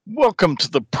Welcome to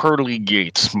the pearly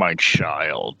gates, my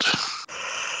child.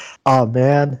 Oh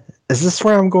man, is this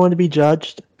where I'm going to be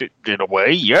judged? In a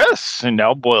way, yes. And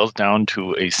now boils down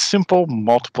to a simple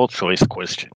multiple choice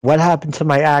question. What happened to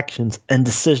my actions and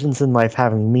decisions in life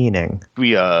having meaning?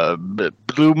 We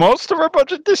blew most of our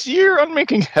budget this year on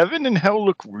making heaven and hell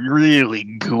look really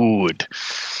good.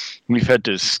 We've had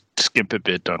to skimp a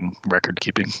bit on record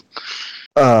keeping.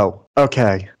 Oh,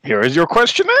 okay. Here is your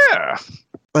questionnaire.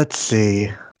 Let's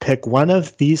see. Pick one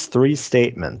of these three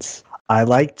statements. I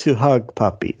like to hug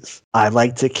puppies. I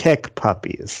like to kick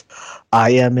puppies.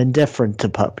 I am indifferent to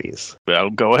puppies.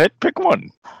 Well, go ahead, pick one.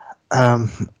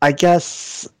 I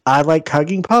guess I like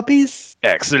hugging puppies.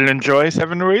 Excellent choice.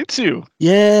 Heaven rates you.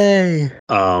 Yay.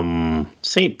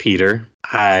 St. Peter,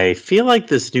 I feel like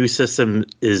this new system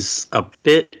is a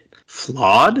bit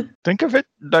flawed. Think of it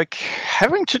like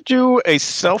having to do a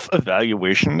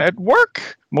self-evaluation at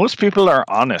work. Most people are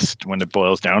honest when it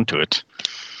boils down to it.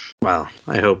 Well,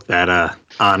 I hope that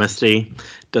honesty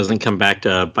doesn't come back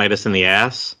to bite us in the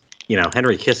ass. You know,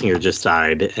 Henry Kissinger just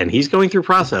died, and he's going through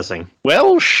processing.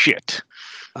 Well, shit.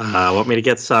 Want me to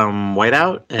get some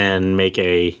whiteout and make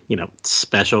a,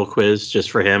 special quiz just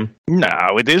for him? No,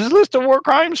 it is a list of war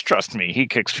crimes. Trust me, he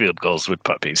kicks field goals with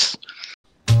puppies.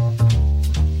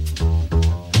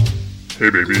 Hey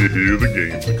baby, hear the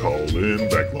games a callin',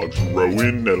 backlogs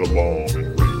rowing at a long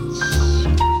race.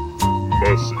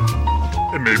 Must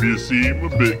and maybe you seem a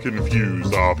bit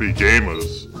confused, RP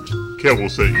gamers. Kel will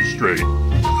set you straight.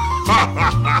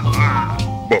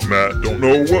 But Matt don't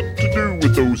know what to do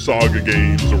with those Saga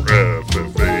games or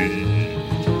FFA.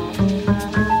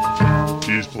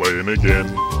 He's playing again.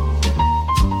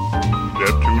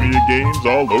 Neptunia games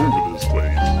all over this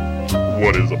place.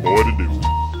 What is a boy to do?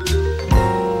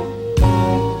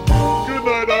 Good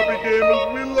night, RP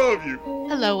gamers. We love you.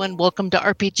 Hello and welcome to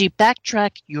RPG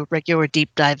Backtrack, your regular deep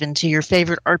dive into your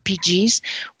favorite RPGs.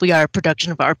 We are a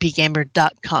production of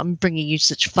rpgamer.com, bringing you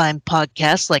such fine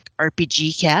podcasts like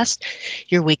RPG Cast,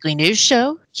 your weekly news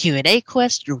show, Q&A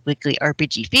Quest, your weekly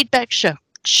RPG feedback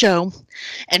show,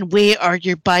 and we are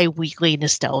your bi-weekly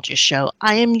nostalgia show.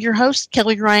 I am your host,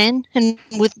 Kelly Ryan, and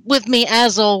with me,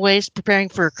 as always, preparing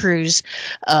for a cruise,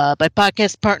 my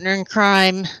podcast partner in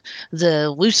crime,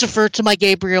 the Lucifer to my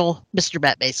Gabriel, Mr.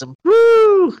 Matt Mason.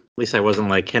 Woo! At least I wasn't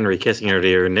like Henry Kissinger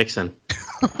or Nixon.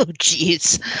 Oh,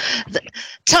 jeez.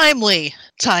 Timely.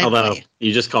 Although,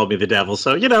 you just called me the devil,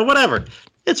 so, whatever.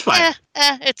 It's fine.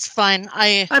 It's fine.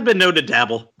 I've been known to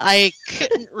dabble. I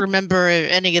couldn't remember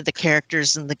any of the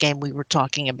characters in the game we were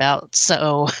talking about,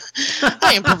 so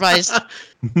I improvised.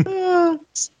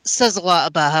 Says a lot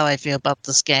about how I feel about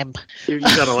this game. You've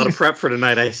got a lot of prep for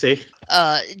tonight, I see.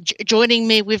 Joining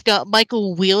me, we've got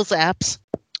Michael Wheels Apps.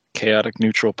 Chaotic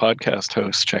Neutral podcast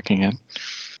host checking in.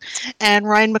 And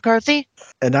Ryan McCarthy.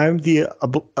 And I'm the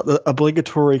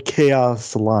obligatory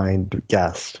chaos-aligned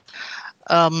guest.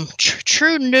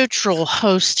 True neutral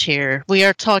host here. We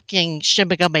are talking Shin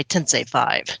Megami Tensei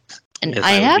 5. And yes,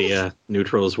 I have be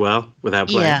neutral as well without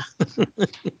playing.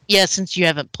 Yeah, since you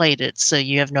haven't played it, so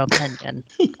you have no opinion.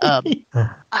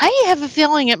 I have a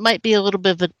feeling it might be a little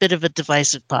bit of a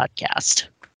divisive podcast.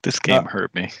 This game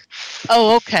hurt me.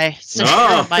 Oh, okay. So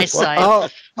you're on my side.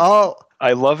 Oh.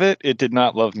 I love it. It did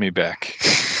not love me back.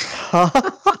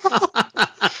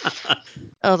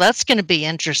 Oh, that's going to be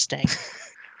interesting.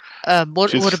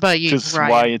 What about you, just Ryan?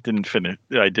 Why it didn't finish?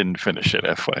 I didn't finish it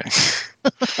halfway.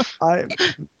 I'm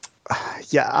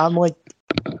like,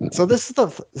 so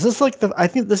I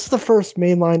think this is the first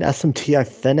mainline SMT I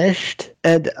finished,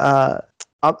 and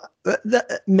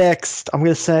mixed. I'm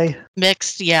gonna say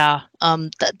mixed. Yeah.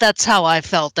 That's how I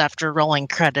felt after rolling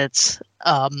credits.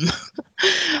 I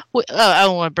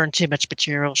don't want to burn too much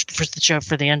material for the show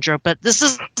for the intro, but this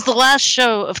is the last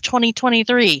show of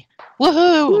 2023.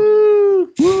 Woohoo!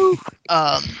 Woo!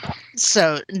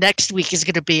 So next week is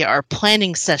going to be our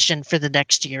planning session for the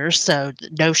next year. So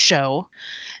no show.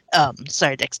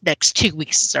 Next 2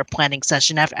 weeks is our planning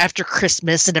session after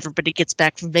Christmas and everybody gets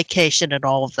back from vacation and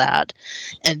all of that.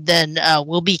 And then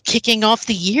we'll be kicking off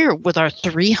the year with our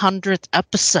 300th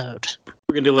episode.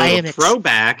 We're going to do a little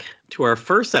throwback to our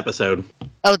first episode.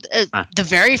 Oh, the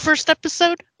very first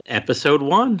episode? Episode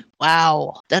 1.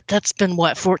 Wow. That's been,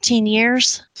 14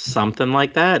 years? Something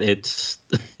like that. It's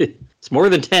more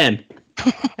than 10.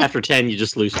 After 10, you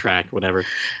just lose track, whatever.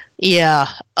 Yeah.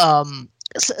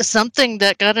 Something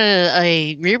that got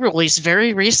a re-release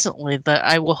very recently that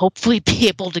I will hopefully be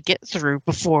able to get through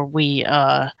before we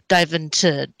dive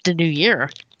into the new year.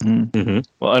 Mm-hmm.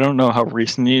 Well, I don't know how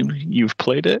recently you've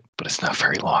played it, but it's not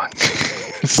very long.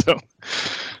 So,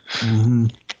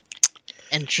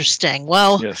 interesting.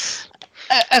 Well, yes.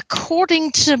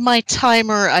 According to my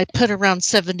timer, I put around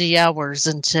 70 hours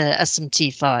into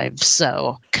SMT5,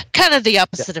 so kind of the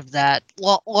opposite of that.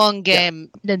 Long game,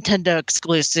 Nintendo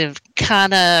exclusive,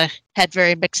 kind of had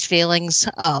very mixed feelings.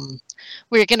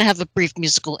 We're going to have a brief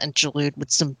musical interlude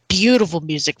with some beautiful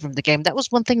music from the game. That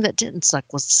was one thing that didn't suck,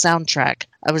 was the soundtrack.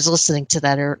 I was listening to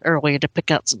that earlier to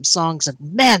pick out some songs, and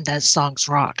man, those songs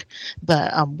rock.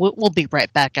 But we'll be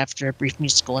right back after a brief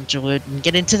musical interlude and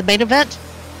get into the main event.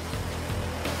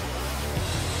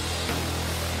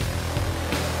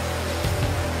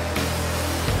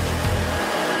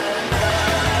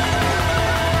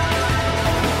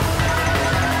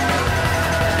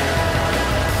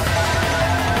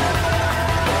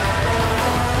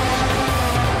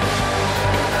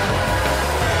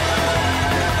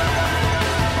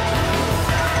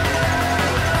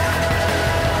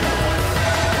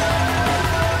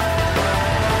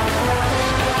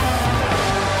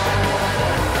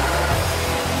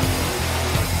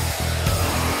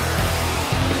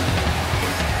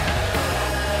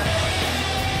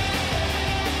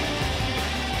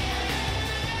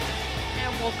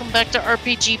 Back to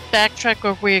RPG Backtrack,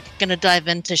 where we're going to dive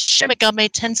into Shin Megami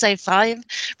Tensei 5,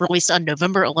 released on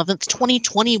November 11th,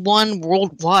 2021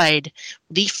 worldwide,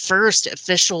 the first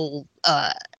official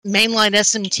mainline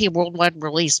SMT worldwide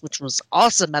release, which was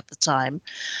awesome at the time.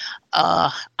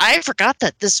 I forgot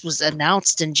that this was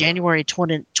announced in January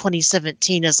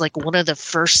 2017 as like one of the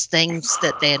first things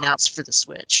that they announced for the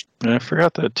Switch. I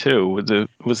forgot that too.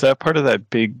 Was that part of that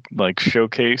big like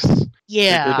showcase?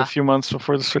 Yeah, they did a few months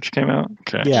before the Switch came out.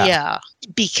 Okay. Yeah,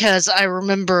 because I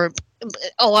remember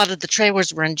a lot of the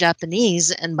trailers were in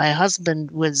Japanese, and my husband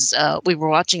was. We were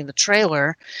watching the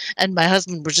trailer, and my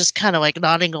husband was just kind of like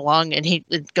nodding along, and he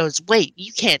goes, "Wait,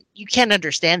 you can't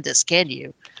understand this, can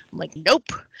you?" I'm like,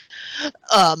 "Nope."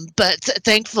 But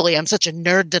thankfully, I'm such a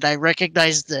nerd that I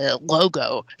recognized the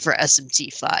logo for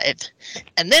SMT5.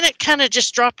 And then it kind of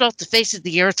just dropped off the face of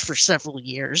the earth for several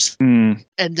years. And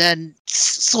then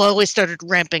slowly started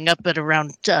ramping up at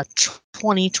around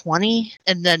 2020.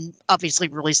 And then obviously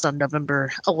released on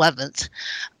November 11th.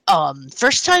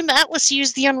 First time Atlas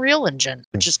used the Unreal Engine,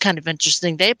 which is kind of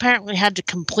interesting. They apparently had to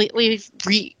completely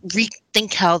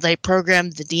rethink how they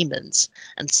programmed the demons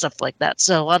and stuff like that.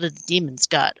 So a lot of the demons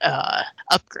got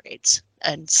upgrades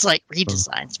and slight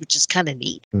redesigns, which is kind of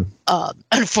neat.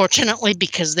 Unfortunately,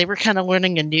 because they were kind of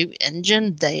learning a new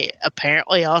engine, they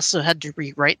apparently also had to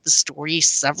rewrite the story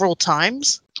several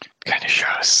times. Kind of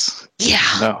shows. Yeah.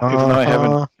 No, even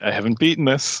though I haven't beaten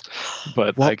this,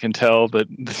 but I can tell that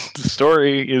the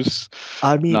story is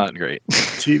not great.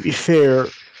 To be fair,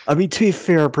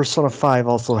 Persona 5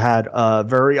 also had was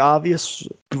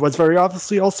very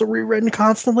obviously also rewritten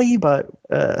constantly, but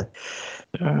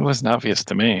it wasn't obvious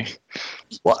to me.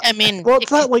 Well, I mean,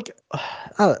 it's not like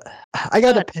I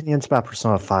got opinions about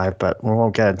Persona 5, but we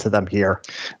won't get into them here.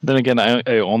 Then again, I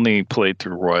only played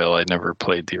through Royal. I never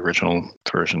played the original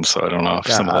version, so I don't know if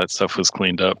some of that stuff was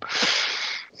cleaned up.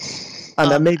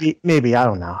 Maybe I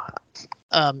don't know.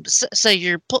 So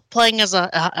you're playing as a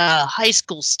high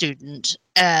school student,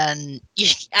 and you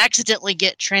accidentally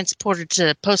get transported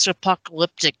to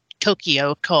post-apocalyptic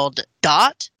Tokyo called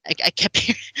Dot. I kept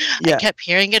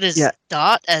hearing it as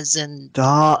Dot, as in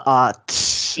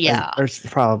Dot. Yeah, there's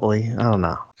probably, I don't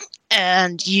know.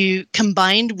 And you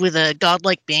combined with a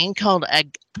godlike being called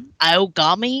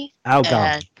Aogami.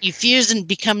 And you fuse and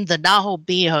become the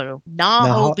Nahobino.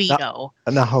 Nahobino.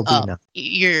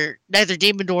 You're neither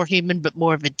demon nor human, but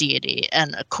more of a deity.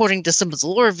 And according to some of the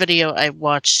lore videos I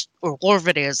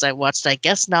watched, I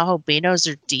guess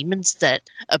Nahobinos are demons that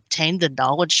obtain the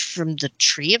knowledge from the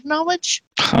Tree of Knowledge.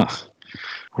 Huh.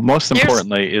 Well, most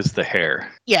importantly is the hair.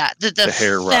 Yeah, the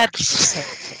hair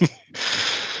rocks.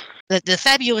 The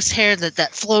fabulous hair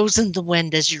that flows in the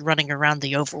wind as you're running around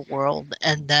the overworld,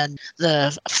 and then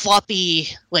the floppy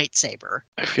lightsaber.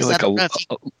 I feel like a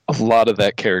lot of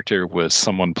that character was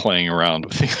someone playing around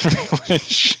with the Unreal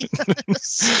Engine.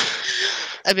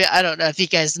 I mean, I don't know if you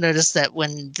guys noticed that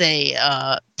when they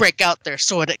break out their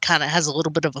sword, it kind of has a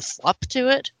little bit of a flop to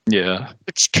it. Yeah.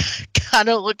 Which kind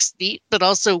of looks neat, but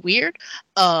also weird.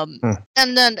 And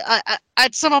then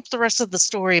I'd sum up the rest of the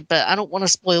story, but I don't want to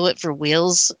spoil it for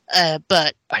Wheels.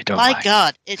 But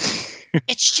God,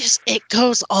 it's just, it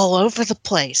goes all over the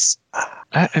place.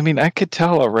 I mean, I could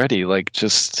tell already, like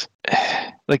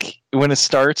when it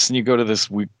starts and you go to this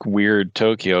weird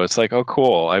Tokyo, it's like, oh,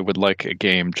 cool. I would like a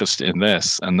game just in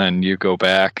this, and then you go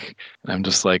back. And I'm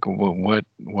just like, what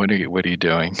are you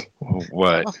doing?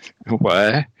 What?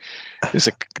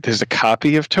 There's a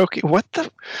copy of Tokyo.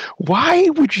 Why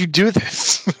would you do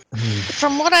this?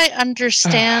 From what I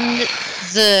understand,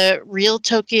 the real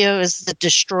Tokyo is the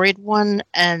destroyed one,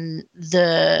 and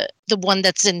the one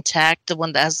that's intact, the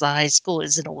one that has the high school,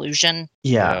 is an illusion.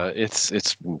 Yeah. It's.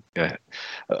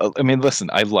 I mean, listen.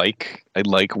 I like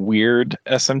weird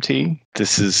SMT.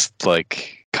 This is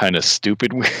like kind of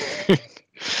stupid weird.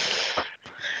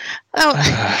 Oh,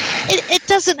 it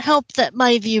doesn't help that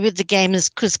my view of the game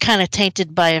was kind of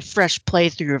tainted by a fresh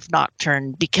playthrough of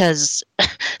Nocturne, because,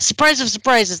 surprise of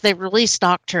surprises, they released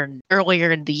Nocturne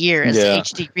earlier in the year as an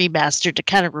HD remaster to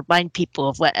kind of remind people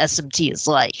of what SMT is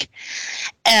like.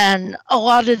 And a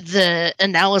lot of the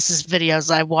analysis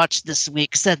videos I watched this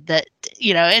week said that,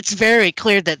 it's very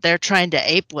clear that they're trying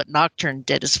to ape what Nocturne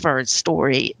did as far as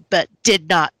story, but did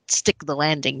not stick the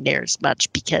landing near as much,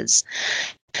 because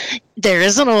there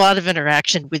isn't a lot of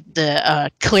interaction with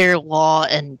the Clear Law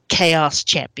and Chaos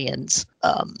champions.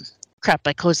 Crap,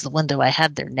 I closed the window. I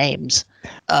had their names.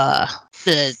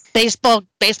 The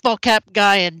baseball cap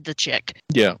guy and the chick.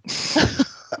 Yeah.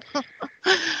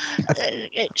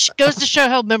 It goes to show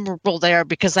how memorable they are,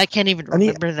 because I can't even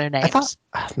remember their names.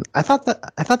 I thought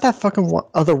that fucking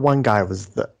other one guy was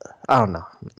I don't know.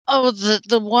 Oh,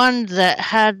 the one that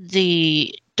had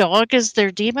the dog as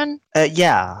their demon?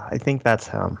 Yeah, I think that's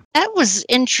him. That was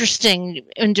interesting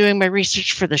in doing my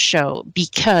research for the show,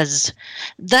 because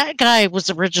that guy was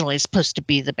originally supposed to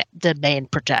be the main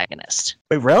protagonist.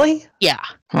 Wait, really? Yeah.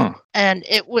 Huh. And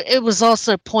it was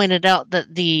also pointed out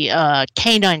that the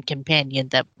canine companion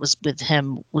that was with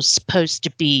him was supposed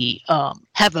to be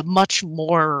have a much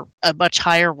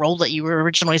higher role, that you were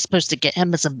originally supposed to get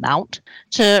him as a mount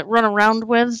to run around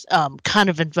with, kind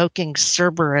of invoking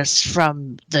Cerberus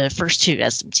from the first two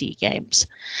SMT games.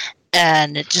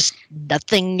 And it just,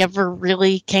 nothing ever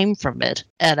really came from it.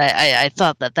 And I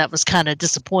thought that was kind of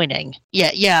disappointing.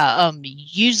 Yeah.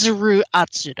 Yuzuru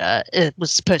Atsuda, it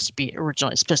was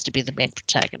originally supposed to be the main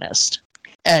protagonist.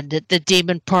 And the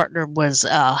demon partner was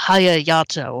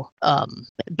Hayayato,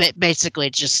 basically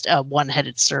just a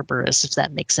one-headed Cerberus, if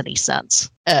that makes any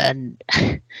sense. And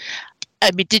I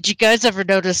mean, did you guys ever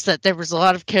notice that there was a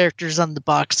lot of characters on the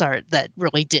box art that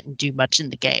really didn't do much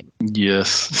in the game?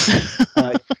 Yes.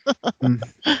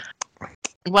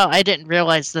 Well, I didn't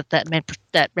realize that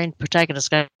main protagonist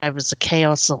guy was a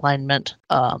Chaos alignment.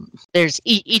 There's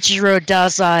Ichiro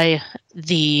Dazai,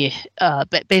 the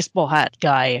baseball hat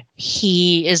guy.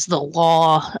 He is the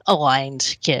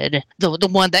law-aligned kid, the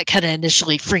one that kind of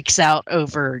initially freaks out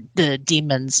over the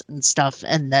demons and stuff,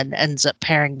 and then ends up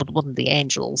pairing with one of the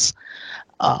angels.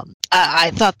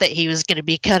 I thought that he was going to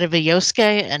be kind of a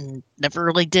Yosuke and never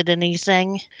really did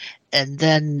anything. And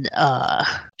then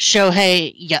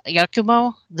Shohei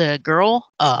Yakumo, the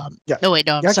girl. I'm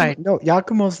sorry. No,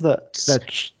 Yakumo's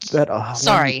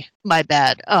sorry, my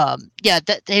bad.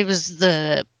 That he was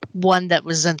the one that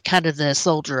was in kind of the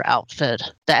soldier outfit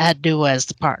that had Nua as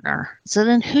the partner. So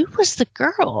then, who was the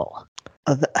girl?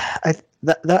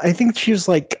 I think she was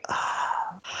like.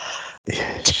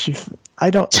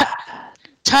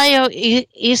 Tayo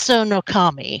Iso no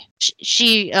Kami.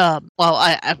 She I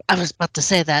was about to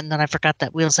say that, and then I forgot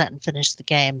that Wheels hadn't finished the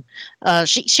game.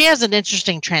 She has an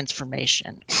interesting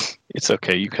transformation. It's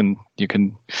okay. You can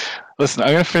listen.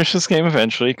 I'm gonna finish this game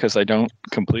eventually, because I don't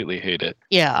completely hate it.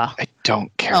 Yeah. I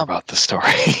don't care about the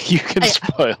story. You can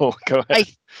spoil. Go ahead.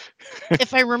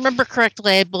 If I remember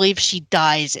correctly, I believe she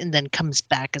dies and then comes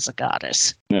back as a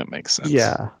goddess. That makes sense.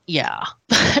 Yeah. Yeah.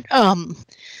 But I'm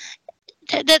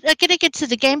going to get to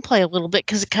the gameplay a little bit,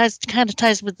 because it kind of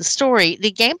ties with the story.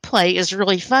 The gameplay is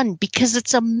really fun because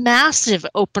it's a massive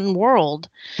open world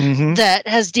that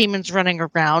has demons running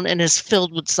around and is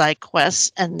filled with side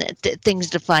quests and things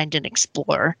to find and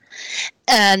explore.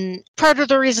 And part of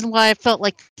the reason why I felt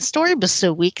like the story was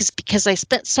so weak is because I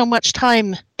spent so much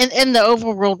time in the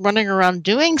overworld running around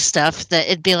doing stuff that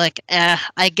it'd be like,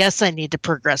 I guess I need to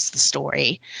progress the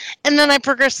story. And then I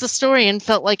progressed the story and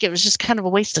felt like it was just kind of a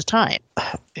waste of time.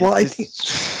 Well, I think.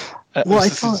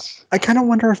 I kind of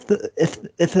wonder if the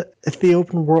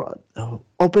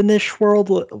openish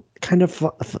world kind of.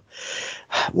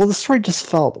 Well, the story just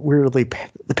felt weirdly.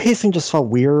 The pacing just felt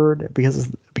weird because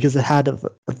of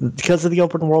the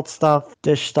open world stuff,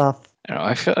 dish stuff.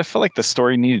 I feel like the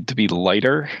story needed to be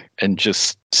lighter and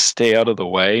just stay out of the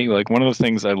way. Like, one of the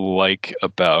things I like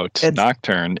about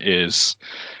Nocturne is,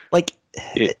 like,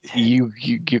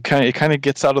 it kind of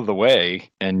gets out of the way,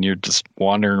 and you're just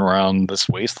wandering around this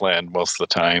wasteland most of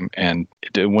the time. And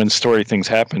when story things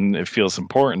happen, it feels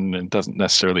important. And it doesn't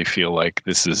necessarily feel like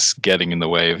this is getting in the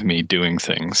way of me doing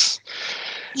things.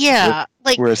 Yeah,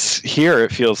 whereas here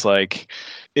it feels like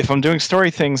if I'm doing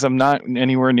story things, I'm not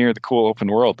anywhere near the cool open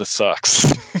world. This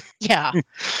sucks. Yeah.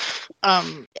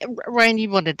 Ryan, you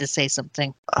wanted to say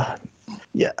something.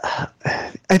 Yeah,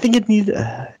 I think it needed,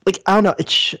 I don't know,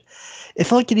 it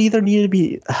felt like it either needed to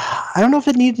be, I don't know if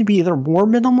it needed to be either more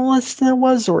minimalist than it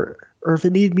was, or if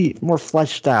it needed to be more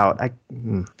fleshed out. A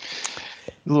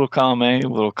little column A, a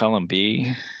little column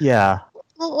B. Yeah.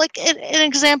 Well, like an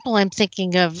example I'm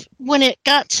thinking of, when it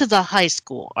got to the high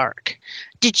school arc,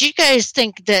 did you guys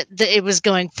think that it was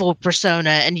going full Persona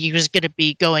and you was going to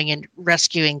be going and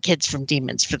rescuing kids from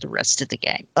demons for the rest of the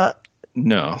game?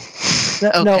 No.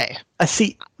 Okay. No, I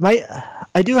see.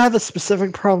 I do have a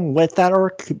specific problem with that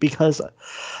arc, because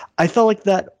I felt like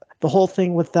that the whole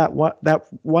thing with that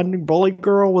one bully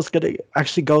girl was going to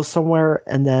actually go somewhere,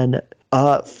 and then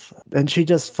she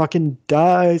just fucking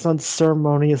dies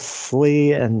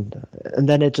unceremoniously, and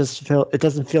then it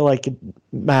doesn't feel like it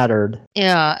mattered.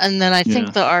 Yeah, and then I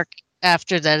think the arc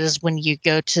after that is when you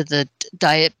go to the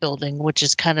Diet Building, which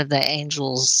is kind of the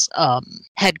Angels'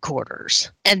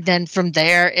 headquarters. And then from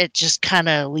there, it just kind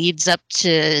of leads up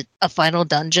to a final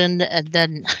dungeon. And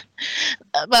then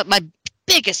my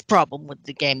biggest problem with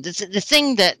the game, the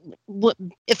thing that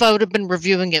if I would have been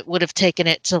reviewing it, would have taken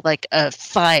it to like a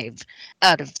 5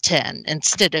 out of 10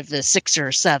 instead of a 6 or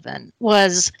a 7,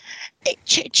 was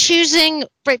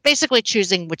basically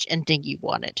choosing which ending you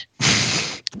wanted.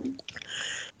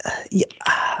 Yeah,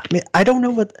 I mean, I don't know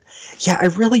what. Yeah, I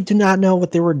really do not know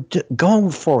what they were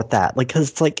going for with that.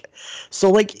 Because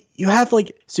it's you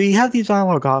have these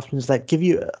dialogue options that give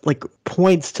you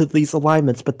points to these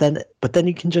alignments, but then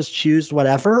you can just choose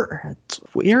whatever. It's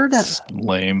weird. It's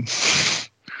lame.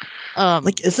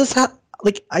 Is this how?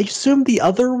 I assume the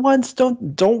other ones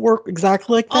don't work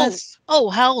exactly like this.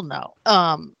 Oh hell no.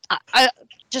 I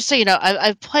just so you know,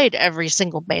 I've played every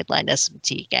single mainline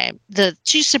SMT game. The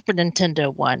 2 Super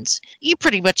Nintendo ones, you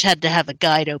pretty much had to have a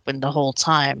guide open the whole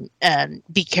time and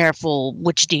be careful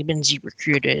which demons you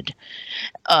recruited.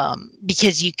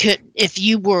 Because you couldn't, if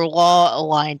you were law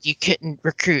aligned, you couldn't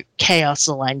recruit chaos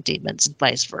aligned demons and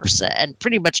vice versa. And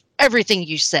pretty much everything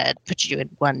you said put you in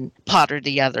one pot or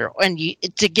the other. And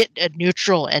to get a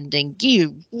neutral ending,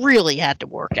 you really had to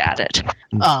work at it.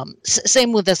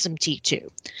 Same with SMT2.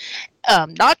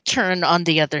 Nocturne, on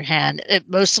the other hand, it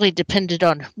mostly depended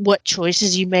on what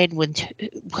choices you made with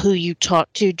who you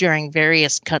talked to during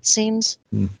various cutscenes,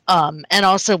 and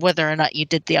also whether or not you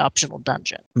did the optional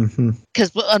dungeon.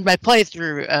 Because on my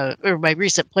playthrough, or my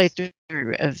recent playthrough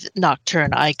of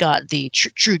Nocturne, I got the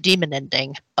true demon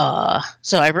ending.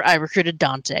 So I recruited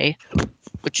Dante,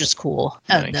 which was cool.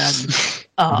 Nice.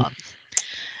 And then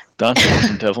Dante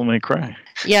from Devil May Cry.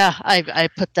 Yeah, I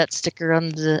put that sticker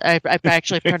on I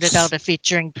actually printed out a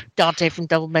featuring Dante from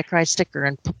Devil May Cry sticker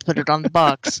and put it on the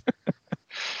box.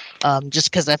 Just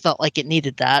because I felt like it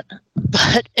needed that.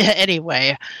 But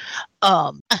anyway,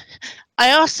 I'm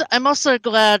also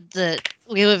glad that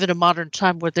we live in a modern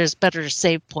time where there's better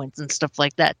save points and stuff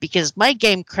like that, because my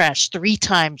game crashed 3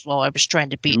 times while I was trying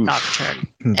to beat Nocturne.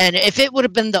 And if it would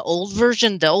have been the old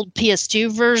version, the old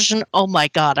PS2 version, oh my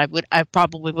god, I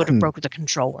probably would have broken the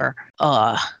controller.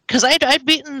 Because I'd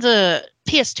beaten the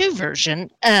PS2 version,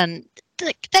 and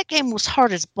that game was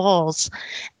hard as balls.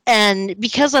 And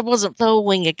because I wasn't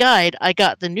following a guide, I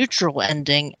got the neutral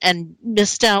ending and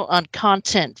missed out on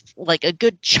content, like a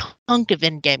good chunk of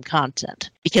in-game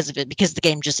content because of it, because the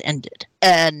game just ended.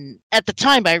 And at the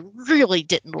time, I really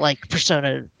didn't like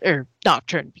Persona or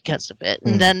Nocturne because of it.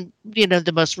 And then,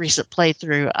 the most recent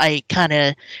playthrough, I kind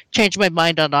of changed my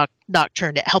mind on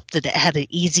Nocturne. It helped that it had an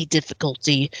easy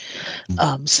difficulty,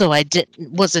 so I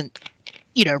wasn't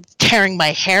tearing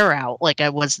my hair out like I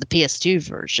was the PS2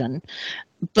 version.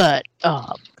 But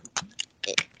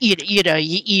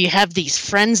you have these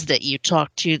friends that you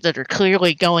talk to that are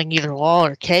clearly going either law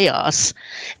or chaos,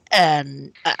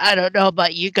 and I don't know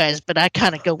about you guys, but I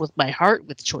kind of go with my heart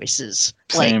with choices.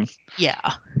 Same.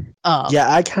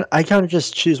 I kind of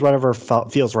just choose whatever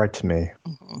feels right to me.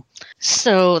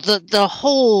 So the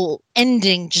whole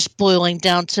ending, just boiling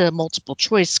down to a multiple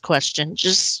choice question,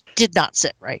 just did not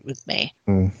sit right with me.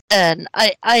 Mm. And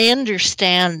I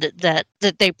understand that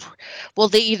they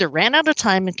either ran out of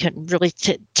time and couldn't really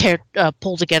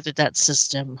pull together that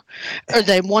system, or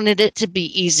they wanted it to be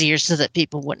easier so that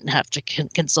people wouldn't have to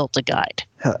consult a guide.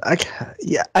 I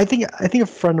think a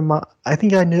friend of mine.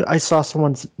 I saw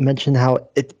someone mention how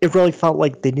it really felt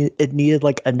like it needed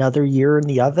like another year in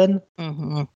the oven.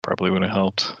 Mm-hmm. Probably would have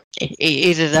helped.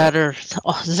 Either that, or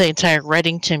the entire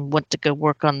writing team went to go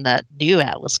work on that new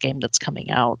Atlas game that's coming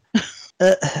out.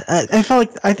 I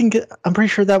felt like I'm pretty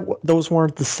sure that those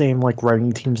weren't the same like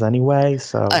writing teams anyway.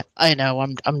 So I know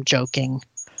I'm joking,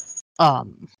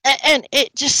 and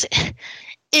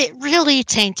it really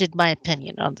tainted my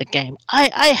opinion on the game.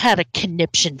 I had a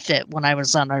conniption fit when I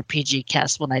was on RPG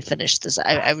Cast when I finished this.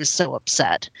 I was so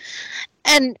upset,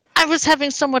 and I was having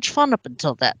so much fun up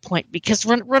until that point because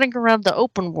running around the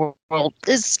open world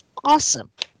is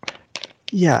awesome.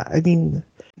 Yeah, I mean.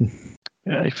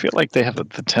 Yeah, I feel like they have the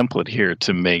template here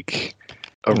to make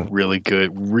a really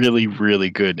good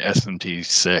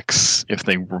SMT6 if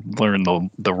they learn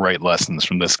the right lessons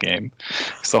from this game.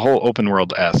 Because the whole open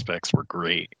world aspects were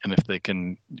great, and if they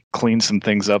can clean some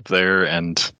things up there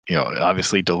and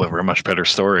obviously deliver a much better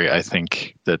story, I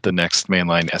think that the next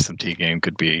mainline SMT game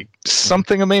could be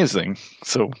something amazing.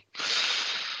 So.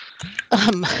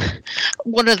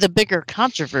 One of the bigger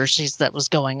controversies that was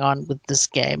going on with this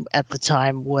game at the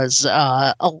time was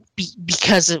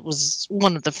because it was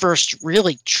one of the first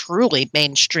really truly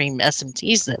mainstream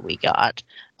SMTs that we got.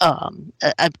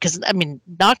 Because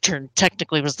Nocturne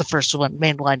technically was the first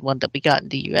mainline one that we got in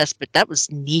the US, but that was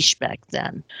niche back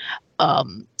then.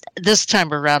 This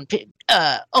time around,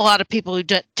 a lot of people who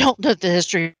don't know the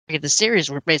history of the series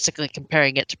were basically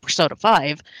comparing it to Persona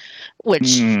 5,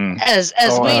 which, as we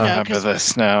know, I remember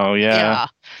this now, yeah.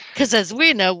 Because as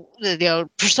we know,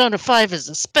 Persona 5 is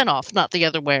a spinoff, not the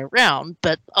other way around.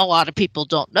 But a lot of people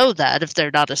don't know that if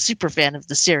they're not a super fan of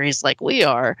the series like we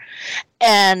are.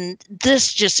 And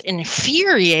this just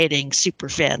infuriating super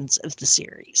fans of the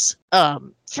series.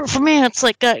 For me, it's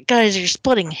like, guys, you're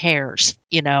splitting hairs,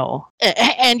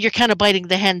 and you're kind of biting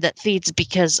the hand that feeds,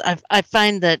 because I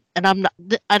find that, and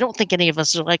I don't think any of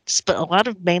us are like this, but a lot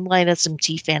of mainline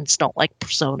SMT fans don't like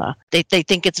Persona. They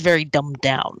think it's very dumbed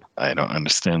down. I don't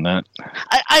understand that.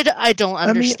 I don't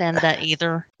understand that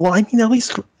either. Well, at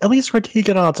least critique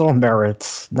it on its own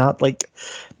merits. Not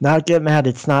get mad.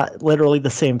 It's not literally the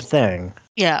same thing.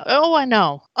 Yeah. Oh, I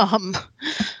know.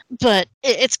 But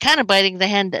it's kind of biting the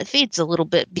hand that feeds a little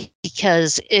bit,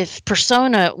 because if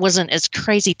Persona wasn't as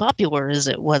crazy popular as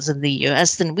it was in the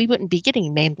US, then we wouldn't be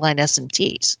getting mainline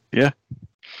SMTs. Yeah.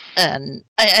 And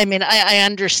I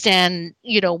understand,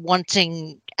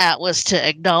 wanting Atlas to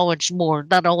acknowledge more,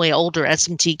 not only older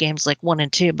SMT games like 1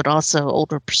 and 2, but also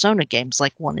older Persona games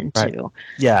like 1 and 2. Right.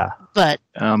 Yeah. But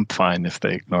I'm fine if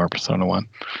they ignore Persona 1.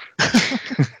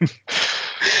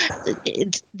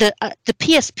 The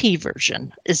PSP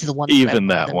version is the one. Even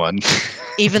that one.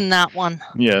 Even that one.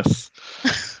 Yes.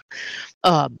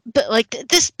 But like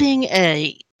this being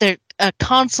a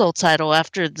console title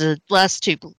after the last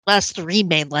three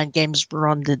mainline games were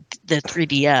on the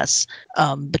 3DS,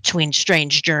 between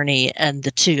Strange Journey and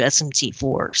the two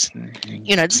SMT4s.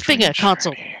 Just being a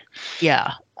console,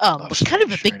 yeah, was kind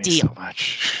of a big deal. So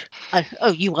much.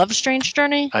 You love Strange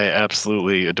Journey? I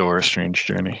absolutely adore Strange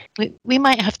Journey. We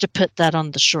might have to put that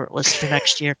on the short list for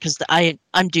next year, because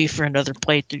I'm due for another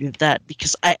playthrough of that,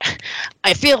 because I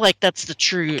feel like that's the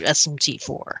true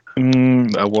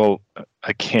SMT4. Well,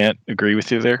 I can't agree with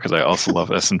you there, because I also love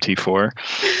SMT4.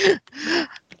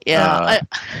 Yeah,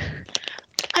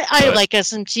 I like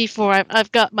SMT4.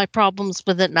 I've got my problems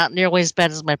with it, not nearly as bad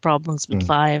as my problems with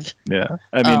 5. Yeah,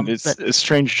 I mean,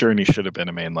 Strange Journey should have been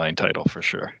a mainline title for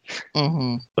sure.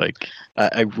 Mm-hmm. Like,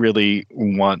 I really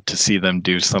want to see them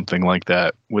do something like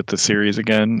that with the series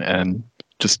again, and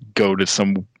just go to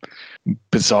some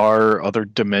bizarre other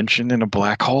dimension in a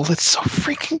black hole. It's so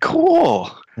freaking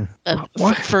cool.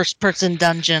 First-person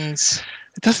dungeons.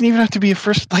 It doesn't even have to be a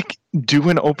first, like, do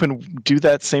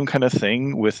that same kind of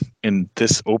thing in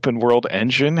this open world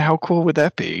engine. How cool would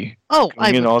that be? Oh,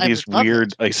 all these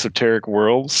weird esoteric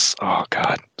worlds. Oh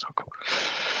God, so cool.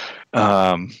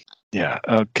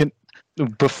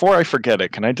 Before I forget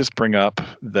it, can I just bring up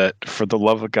that, for the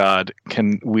love of God,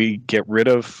 can we get rid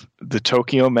of the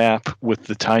Tokyo map with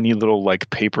the tiny little like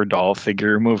paper doll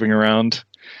figure moving around?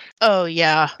 Oh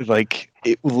yeah. Like,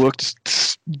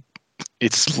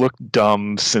 it's looked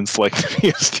dumb since like the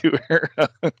PS2 era.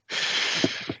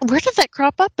 Where did that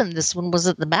crop up in this one? Was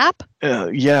it the map?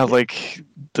 Yeah, like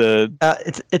the.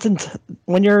 It's in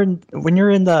when you're in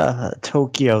the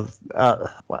Tokyo,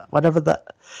 whatever the.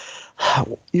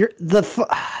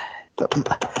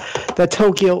 the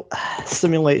Tokyo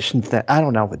simulation thing. I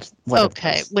don't know what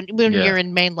okay, when you're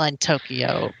in mainland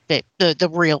Tokyo, the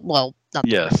real, well, not the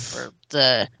Yes. real,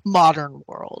 the modern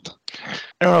world.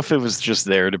 I don't know if it was just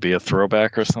there to be a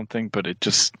throwback or something, but it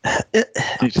just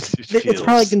it's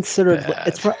probably considered.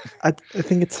 bad. I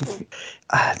think it's.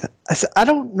 I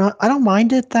don't know. I don't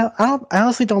mind it. I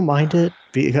honestly don't mind it.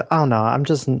 Because, I don't know. I'm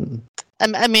just.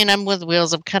 I mean, I'm with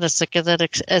Wheels. I'm kind of sick of that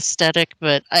aesthetic,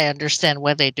 but I understand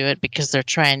why they do it because they're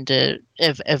trying to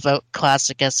evoke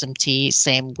classic SMT.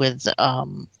 Same with,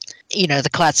 the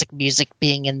classic music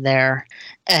being in there,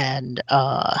 and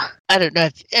I don't know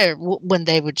if when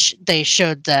they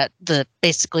showed that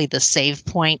basically the save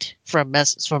point from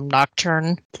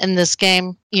Nocturne in this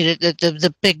game,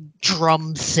 the big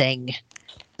drum thing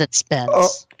that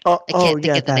spins. I can't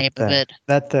think of the name of it.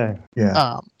 That thing,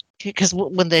 yeah. Because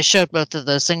when they showed both of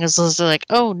those things, I was like,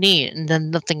 "Oh, neat!" And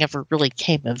then nothing ever really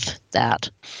came of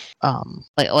that,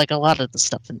 like a lot of the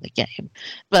stuff in the game.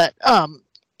 But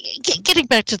getting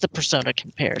back to the Persona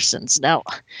comparisons, now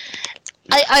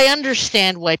I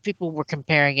understand why people were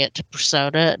comparing it to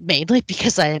Persona, mainly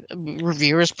because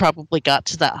reviewers probably got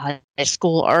to that high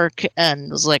school arc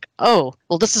and was like, "Oh,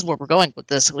 well, this is where we're going with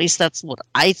this." At least that's what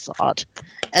I thought,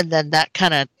 and then that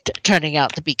kind of turning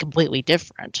out to be completely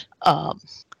different.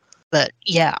 But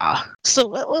yeah, so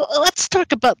let's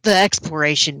talk about the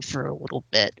exploration for a little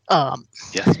bit.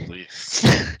 Yes,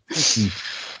 please.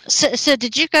 So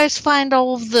did you guys find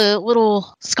all of the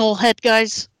little skull head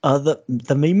guys? The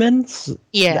Memens?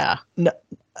 Yeah. No.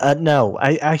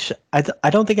 I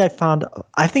don't think I found.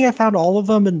 I think I found all of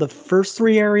them in the first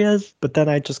 3 areas, but then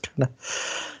I just kind of.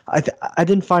 I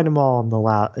didn't find them all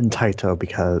in Taito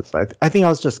because I think I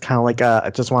was just kind of like I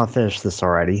just want to finish this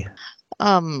already.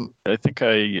 I think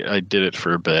I did it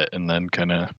for a bit and then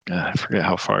kind of I forget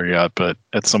how far I got, but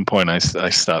at some point I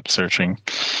stopped searching.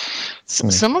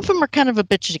 Some of them are kind of a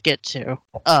bitch to get to,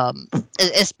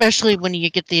 especially when you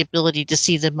get the ability to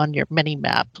see them on your mini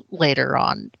map later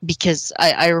on. Because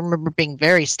I remember being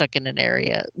very stuck in an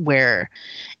area where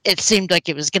it seemed like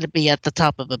it was going to be at the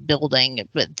top of a building,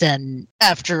 but then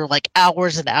after like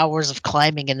hours and hours of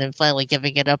climbing and then finally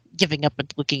giving up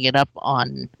and looking it up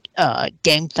on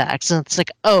game facts, and it's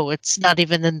like, oh, it's not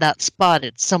even in that spot,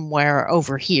 it's somewhere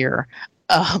over here.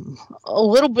 A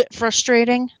little bit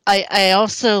frustrating. I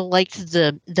also liked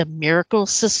the miracle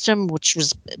system, which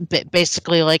was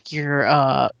basically like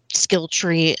your skill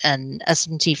tree and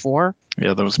SMT4.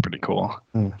 Yeah, that was pretty cool.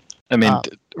 I mean,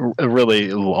 really,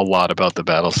 a lot about the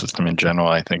battle system in general,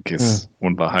 I think, is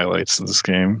one of the highlights of this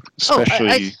game.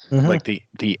 Especially like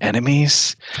the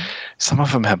enemies. Some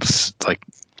of them have like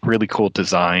really cool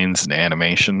designs and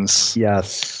animations.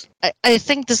 Yes. I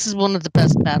think this is one of the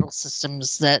best battle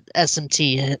systems that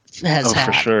SMT has had.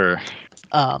 For sure.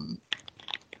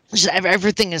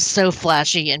 Everything is so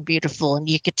flashy and beautiful, and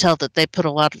you could tell that they put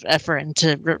a lot of effort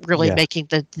into really making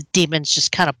the demons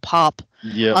just kind of pop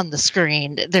on the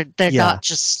screen. They're not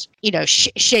just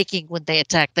shaking when they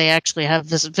attack. They actually have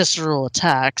visceral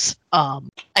attacks.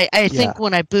 I think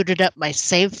when I booted up my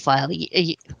save file,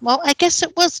 I guess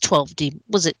it was 12 demons.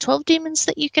 Was it 12 demons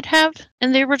that you could have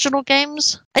in the original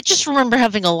games? I just remember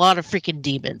having a lot of freaking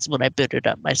demons when I booted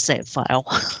up my save file.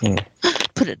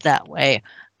 Put it that way.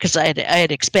 Because I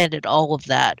had expanded all of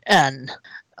that, and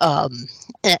a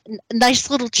nice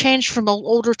little change from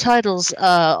older titles.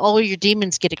 All of your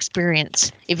demons get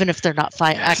experience, even if they're not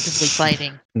actively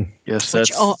fighting. Yes, that's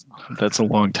a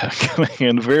long time coming,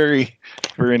 and very,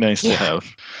 very nice to have.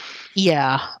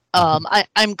 Yeah,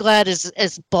 I'm glad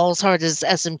as balls hard as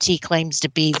SMT claims to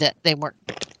be that they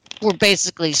we're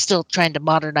basically still trying to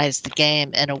modernize the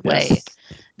game in a way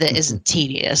that isn't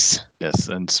tedious. Yes,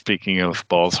 and speaking of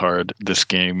balls hard, this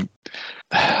game,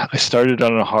 I started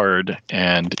on a hard,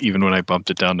 and even when I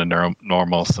bumped it down to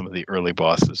normal, some of the early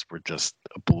bosses were just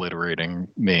obliterating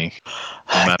me,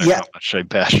 no matter how much I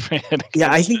bashed my head against.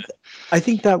 Yeah, I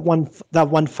think that one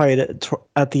fight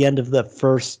at the end of the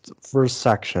first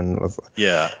section was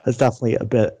definitely a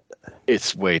bit.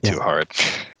 It's way too hard.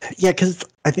 Yeah, because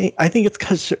I think it's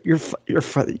because your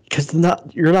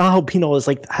Nahobino is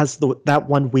like has that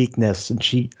one weakness, and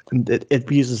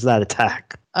it uses that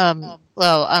attack.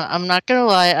 Well, I'm not gonna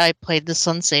lie. I played this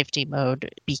on safety mode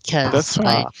because that's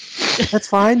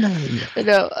fine.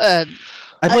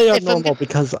 I play it on normal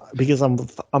because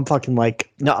I'm fucking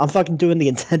I'm fucking doing the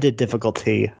intended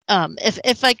difficulty.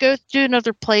 If I go through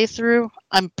another playthrough,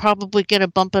 I'm probably gonna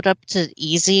bump it up to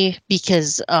easy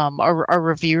because our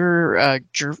reviewer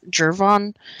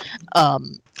Jervon,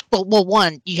 well,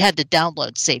 one, you had to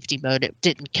download safety mode. It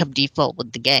didn't come default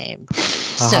with the game.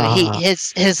 So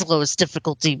his lowest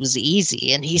difficulty was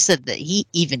easy, and he said that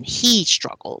he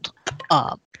struggled.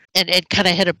 And kind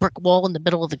of hit a brick wall in the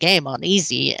middle of the game on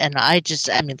easy, and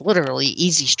literally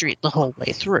easy street the whole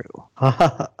way through.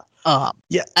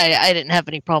 Yeah, I didn't have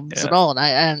any problems at all,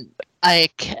 and go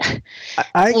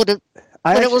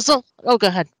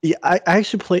ahead. Yeah, I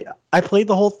played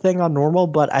the whole thing on normal,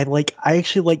 but I was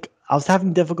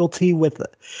having difficulty with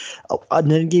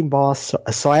an in-game boss,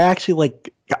 so I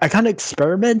kind of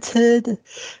experimented,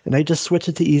 and I just switched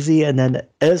it to easy, and then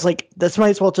it was like, this might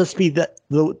as well just be the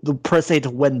press A to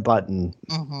win button.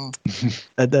 Mm-hmm.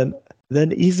 And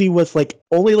then easy was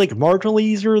only marginally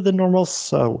easier than normal.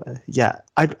 So yeah,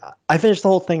 I finished the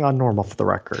whole thing on normal, for the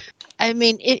record. I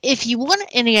mean, if you want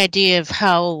any idea of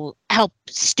how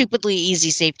stupidly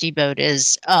easy safety mode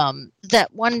is, that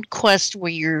one quest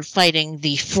where you're fighting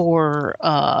the four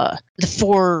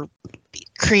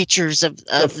creatures of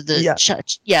the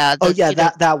church. Yeah.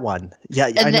 That one.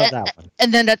 Yeah, I know that one.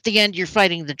 And then at the end, you're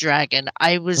fighting the dragon.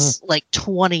 I was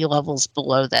 20 levels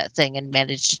below that thing and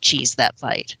managed to cheese that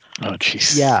fight. Oh,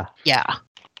 jeez. Yeah. Yeah.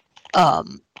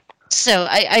 So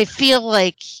I feel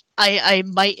like I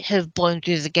might have blown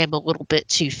through the game a little bit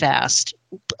too fast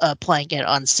playing it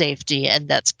on safety, and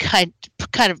that's kind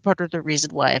of part of the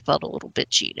reason why I felt a little bit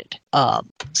cheated.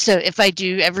 So if I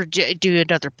do ever do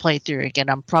another playthrough again,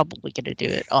 I'm probably going to do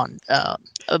it on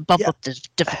bump up the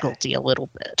difficulty a little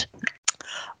bit.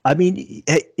 I mean,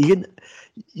 you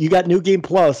got New Game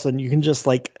Plus, and you can just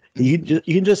you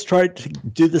can just try to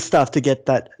do the stuff to get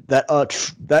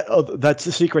that's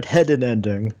a secret hidden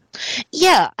ending.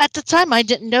 Yeah, at the time I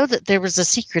didn't know that there was a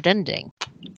secret ending.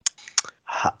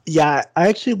 Yeah, I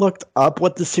actually looked up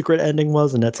what the secret ending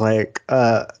was, and it's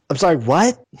I'm sorry,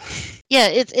 what? Yeah,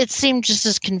 it seemed just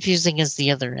as confusing as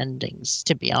the other endings,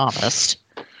 to be honest.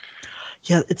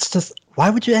 Yeah, it's just, why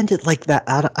would you end it like that?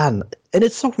 And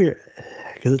it's so weird,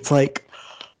 because it's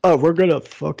oh, we're gonna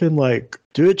fucking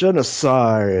do a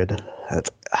genocide.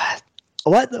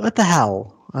 What the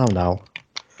hell? I don't know.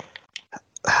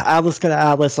 Atlas gonna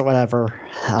Atlas or whatever.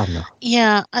 I don't know.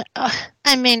 Yeah,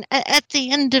 I mean, at the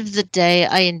end of the day,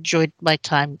 I enjoyed my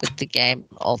time with the game,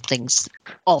 all things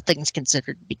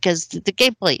considered, because the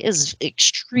gameplay is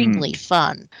extremely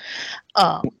fun.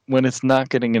 When it's not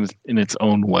getting in its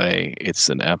own way, it's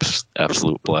an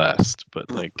absolute blast. But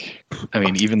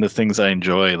even the things I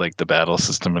enjoy, like the battle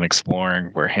system and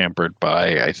exploring, were hampered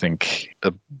by, I think,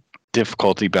 a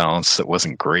difficulty balance that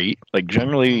wasn't great.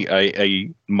 Generally,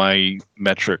 my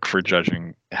metric for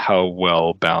judging how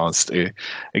well balanced a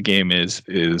game is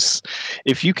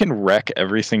if you can wreck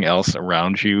everything else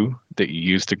around you that you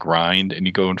use to grind, and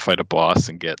you go and fight a boss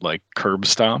and get curb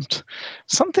stomped,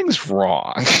 something's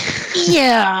wrong.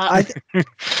 Yeah.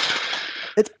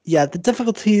 The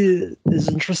difficulty is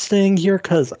interesting here,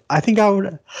 because I think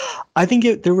in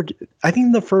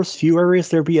the first few areas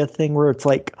there'd be a thing where it's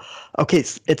okay,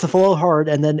 it's a little hard,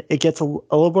 and then it gets a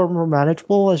little bit more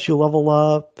manageable as you level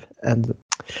up, and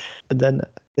then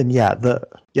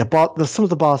some of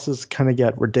the bosses kind of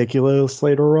get ridiculous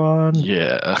later on.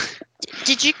 Yeah.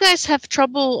 Did you guys have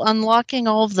trouble unlocking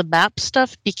all of the map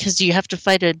stuff because you have to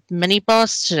fight a mini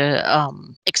boss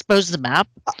to expose the map?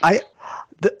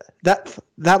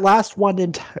 That last one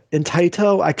in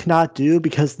Taito I cannot do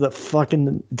because the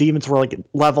fucking demons were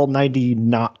level 90,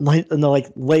 not in the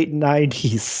late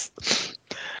 90s.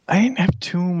 I didn't have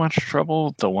too much trouble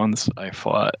with the ones I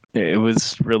fought. It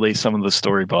was really some of the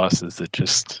story bosses that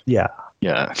just yeah.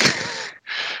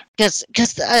 Because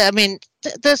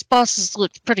those bosses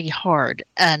looked pretty hard,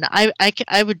 and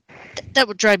that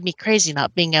would drive me crazy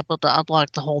not being able to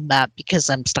unlock the whole map because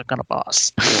I'm stuck on a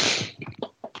boss.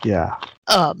 Yeah.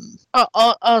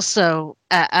 Also,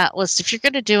 Atlas, if you're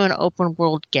going to do an open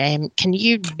world game, can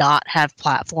you not have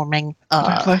platforming?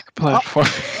 I like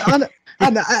platforming.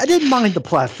 I didn't mind the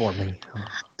platforming.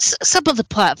 Some of the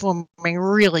platforming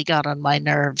really got on my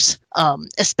nerves,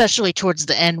 especially towards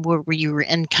the end where you were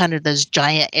in kind of those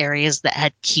giant areas that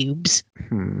had cubes.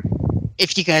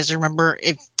 If you guys remember,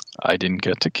 I didn't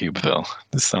get to Cubeville.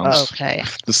 This sounds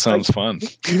fun.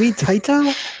 You mean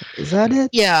Taito? Is that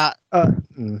it? Yeah.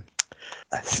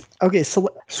 Okay, so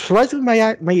surprisingly,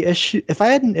 my issue, if I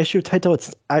had an issue with Taito,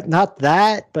 it's not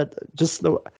that, but just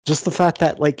the fact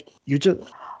that you just.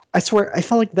 I swear, I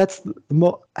felt like that's the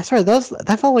most. I swear,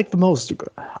 that felt like the most.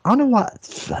 I don't know what.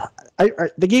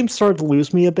 The game started to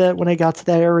lose me a bit when I got to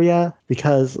that area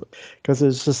because it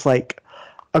was just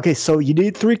okay, so you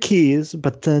need 3 keys,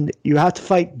 but then you have to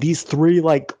fight these 3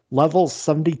 level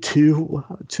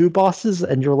 72 bosses,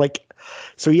 and you're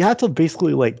so you have to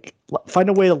basically find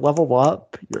a way to level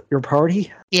up your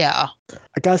party. Yeah.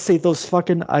 I gotta say those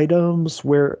fucking items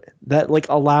where that like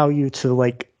allow you to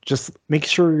like just make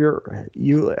sure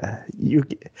you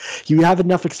have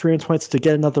enough experience points to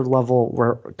get another level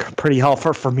were pretty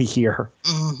helpful for me here.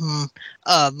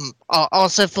 Mm-hmm.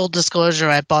 Also, full disclosure,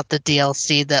 I bought the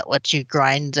DLC that lets you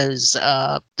grind those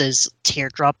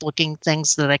teardrop looking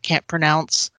things that I can't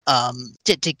pronounce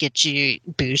to get you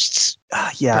boosts.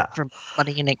 For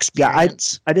money and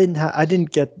experience. I didn't have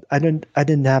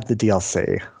the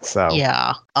DLC, so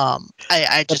yeah.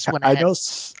 I just went ahead. I know,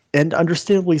 and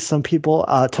understandably, some people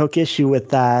took issue with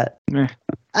that.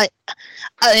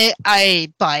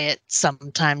 I buy it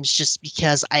sometimes just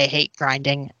because I hate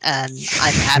grinding, and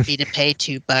I'm happy to pay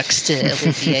 $2 to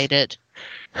alleviate it.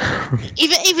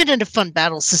 Even in a fun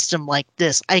battle system like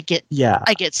this, I get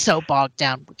so bogged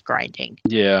down with grinding.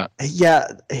 Yeah.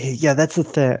 That's the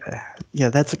thing. Yeah,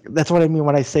 that's what I mean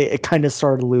when I say it kind of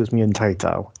started to lose me in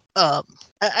Taito.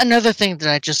 Another thing that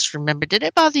I just remembered, did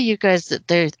it bother you guys that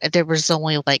there was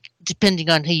only, like, depending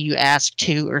on who you ask,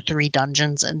 2 or 3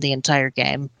 dungeons in the entire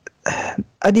game?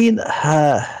 I mean,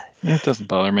 it doesn't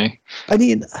bother me. I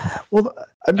mean, well,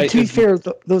 to be fair,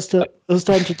 those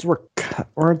dungeons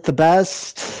weren't the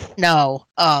best. No.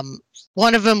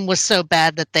 One of them was so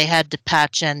bad that they had to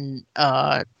patch in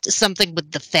something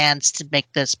with the fans to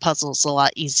make those puzzles a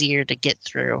lot easier to get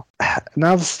through. And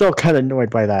I'm still kind of annoyed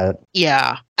by that.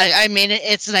 Yeah. I mean,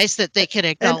 it's nice that they can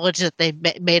acknowledge that they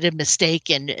made a mistake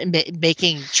in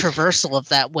making traversal of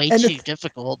that way too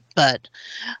difficult. But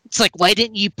it's like, why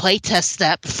didn't you play test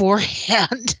that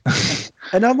beforehand?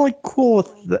 And I'm like cool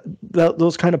with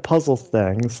those kind of puzzle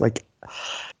things. Like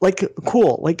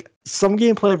cool. Like some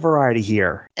gameplay variety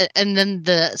here. And then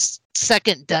the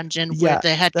second dungeon where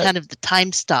they had kind of the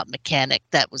time stop mechanic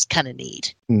that was kind of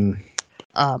neat.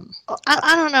 I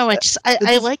don't know.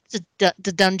 I like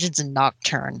the dungeons in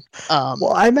Nocturne.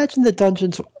 Well, I imagine the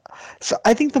dungeons. So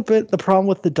I think the problem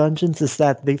with the dungeons is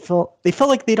that they feel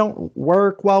like they don't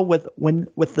work well with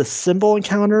the symbol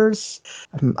encounters.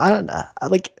 I don't know.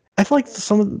 I feel like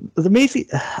some of the mazy,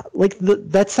 like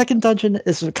that second dungeon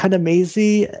is kind of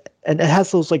mazy, and it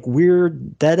has those like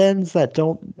weird dead ends that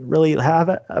don't really have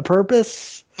a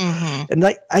purpose. Mm-hmm.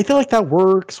 And I feel like that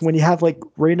works when you have like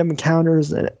random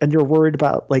encounters, and you're worried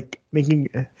about like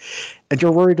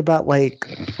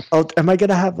oh, am I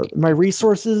gonna have my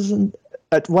resources and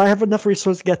will I have enough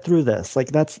resources to get through this?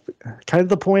 Like that's kind of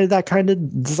the point of that kind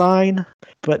of design.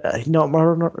 But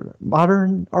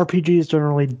modern RPGs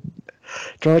generally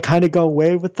kind of go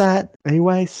away with that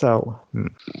anyway. So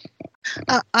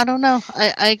I don't know.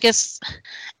 I guess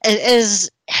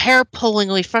as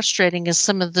hair-pullingly frustrating as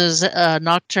some of those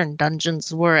Nocturne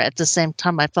dungeons were, at the same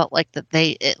time, I felt like that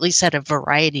they at least had a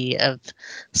variety of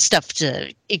stuff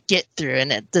to get through,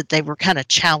 and that they were kind of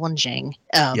challenging.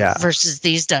 Versus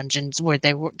these dungeons where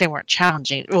they weren't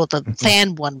challenging. Well, the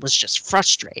fan one was just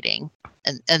frustrating.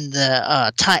 And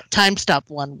the time stop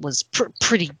one was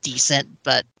pretty decent,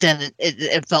 but then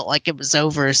it felt like it was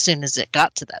over as soon as it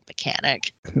got to that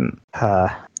mechanic.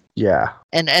 Yeah.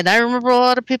 And I remember a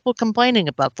lot of people complaining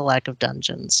about the lack of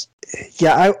dungeons.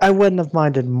 Yeah, I wouldn't have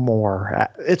minded more.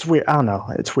 It's weird. I don't know.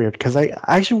 It's weird because I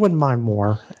actually wouldn't mind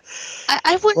more.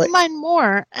 I wouldn't mind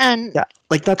more. And yeah,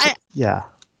 like that's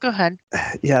Go ahead.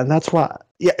 Yeah, and that's why.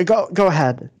 Yeah, go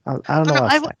ahead. I don't know.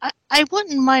 I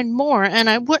wouldn't mind more, and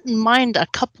I wouldn't mind a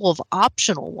couple of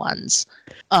optional ones.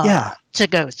 To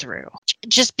go through,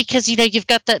 just because you've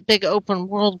got that big open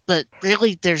world, but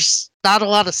really there's not a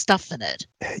lot of stuff in it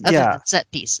other than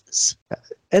set pieces.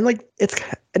 And like it's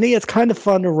kind of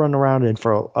fun to run around in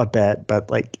for a bit, but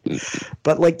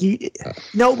you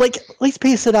like at least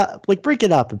pace it up, like break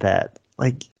it up a bit.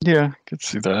 Like, yeah, I could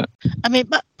see that. I mean,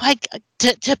 but like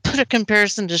to put a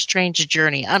comparison to Strange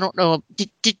Journey, I don't know.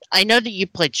 Did I know that you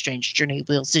played Strange Journey,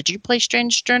 Wheels? Did you play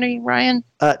Strange Journey, Ryan?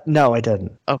 No, I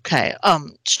didn't. Okay.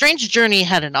 Strange Journey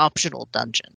had an optional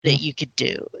dungeon that you could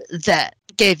do that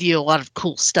gave you a lot of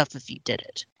cool stuff if you did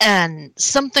it. And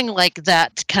something like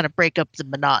that to kind of break up the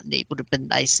monotony would have been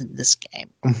nice in this game.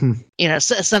 Mm-hmm.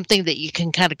 Something that you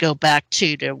can kind of go back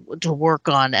to work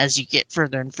on as you get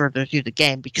further and further through the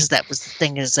game, because that was the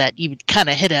thing, is that you would kind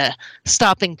of hit a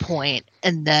stopping point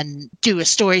and then do a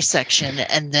story section,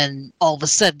 and then all of a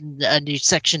sudden a new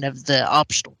section of the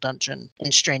optional dungeon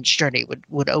in Strange Journey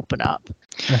would open up.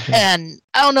 Mm-hmm. And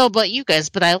I don't know about you guys,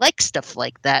 but I like stuff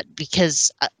like that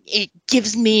because it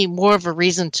gives me more of a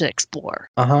reason to explore.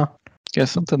 Yeah,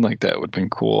 something like that would have been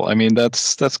cool. I mean,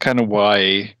 that's kind of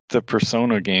why the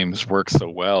Persona games work so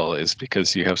well, is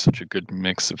because you have such a good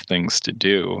mix of things to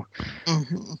do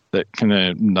that kind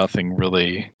of nothing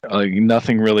really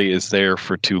is there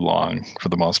for too long for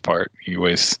the most part. You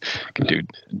always can do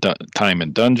time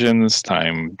in dungeons,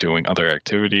 time doing other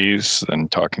activities, and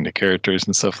talking to characters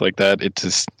and stuff like that. It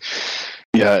just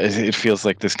it feels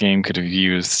like this game could have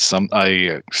used something.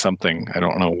 I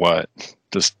don't know what,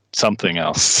 just something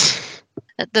else.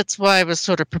 That's why I was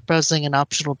sort of proposing an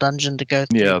optional dungeon to go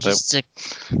through. Yeah, that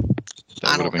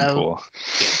would have been cool.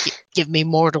 Give me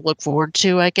more to look forward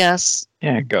to, I guess.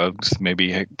 Yeah, go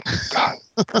maybe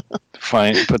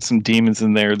put some demons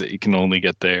in there that you can only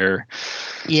get there.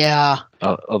 Yeah.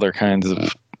 Other kinds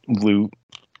of loot.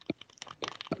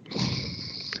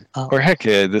 Or heck,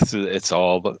 it's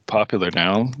all popular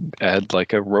now. Add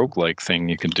like a roguelike thing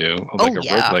you can do, like a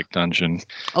roguelike dungeon.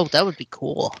 Oh, that would be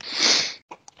cool.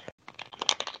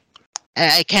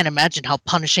 I can't imagine how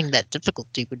punishing that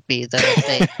difficulty would be, though, if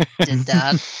they did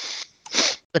that.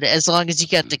 But as long as you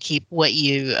get to keep what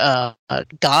you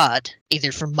got,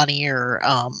 either for money or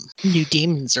new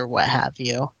demons or what have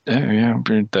you. Yeah,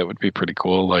 that would be pretty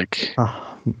cool. Like,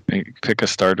 pick a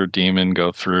starter demon,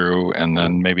 go through, and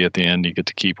then maybe at the end you get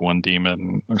to keep one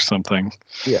demon or something.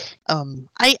 Yeah.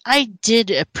 I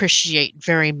did appreciate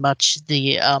very much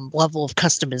the level of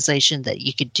customization that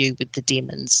you could do with the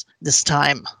demons this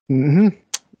time. Mm-hmm.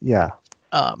 Yeah.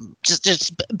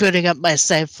 Just booting up my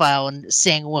save file and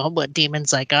seeing what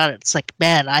demons I got. It's like,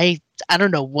 man, I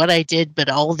don't know what I did, but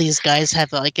all these guys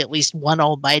have like at least one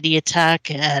almighty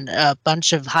attack and a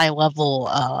bunch of high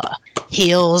level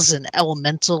heals and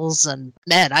elementals, and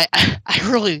man, I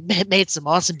really made some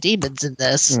awesome demons in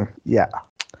this. Yeah.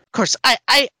 Of course,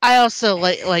 I also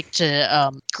like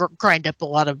to grind up a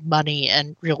lot of money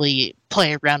and really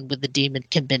play around with the demon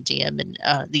compendium and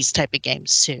these type of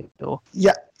games too.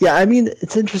 Yeah. I mean,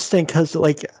 it's interesting because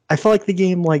like I feel like the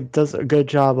game like does a good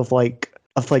job of like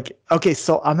okay,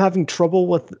 so I'm having a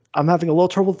little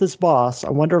trouble with this boss. I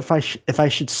wonder if I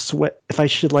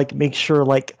should like make sure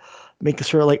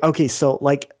okay,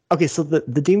 so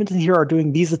the demons in here are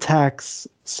doing these attacks.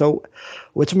 So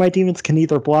which of my demons can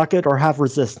either block it or have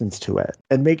resistance to it,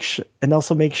 and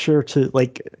also make sure to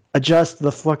like adjust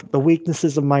the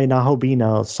weaknesses of my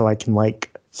Nahobino so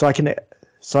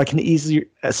I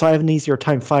have an easier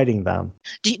time fighting them.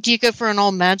 Do you go for an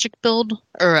all magic build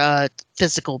or a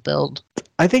physical build?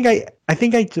 I think I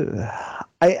do.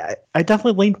 I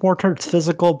definitely leaned more towards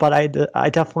physical, but I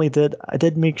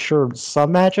did make sure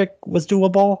some magic was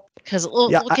doable. Because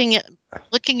looking at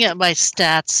my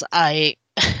stats, I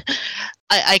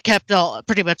kept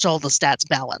pretty much all the stats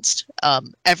balanced.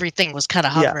 Everything was kind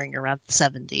of hovering around the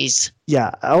 70s.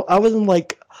 Yeah, I wasn't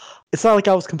like. It's not like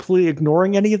I was completely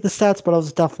ignoring any of the stats, but I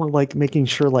was definitely like making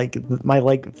sure like my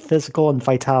like physical and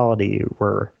vitality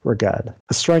were good.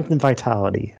 Strength and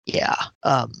vitality. Yeah.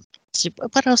 So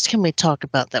what else can we talk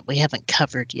about that we haven't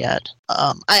covered yet?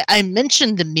 I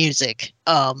mentioned the music.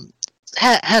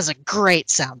 Has a great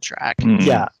soundtrack.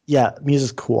 Yeah,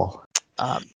 music's cool.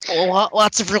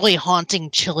 Lots of really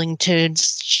haunting, chilly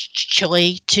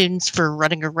tunes for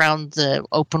running around the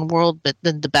open world, but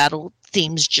then the battle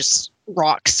themes just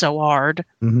rock so hard.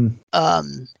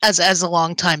 Mm-hmm. As a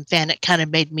longtime fan, it kind of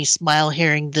made me smile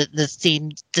hearing the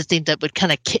theme that would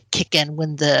kind of kick in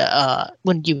when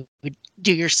you would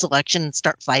do your selection and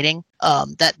start fighting.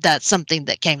 That's something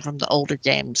that came from the older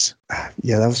games.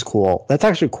 Yeah, that was cool. That's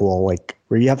actually cool. Like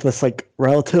where you have this like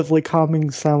relatively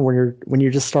calming sound when you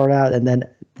just start out, and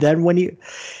then when you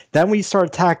start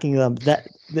attacking them, that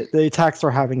the attacks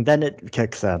they're having, then it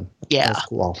kicks in. Yeah, that's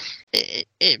cool.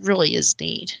 It really is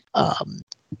neat.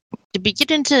 Did we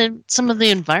get into some of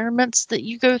the environments that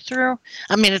you go through?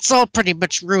 I mean, it's all pretty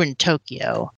much ruined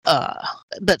Tokyo,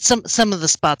 but some of the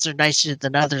spots are nicer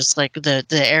than others. Like the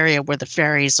area where the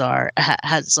ferries are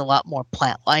has a lot more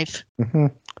plant life. Mm-hmm.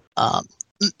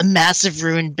 Massive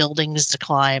ruined buildings to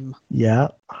climb. Yeah.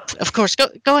 Of course,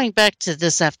 going back to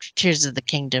this after Tears of the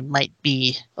Kingdom might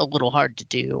be a little hard to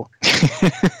do.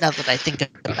 Now that I think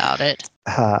about it.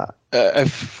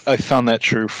 I've found that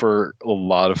true for a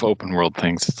lot of open world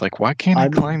things. It's like, why can't I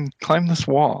climb this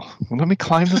wall? Let me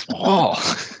climb this wall.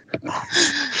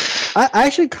 I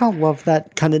actually kind of love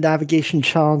that kind of navigation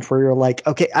challenge where you're like,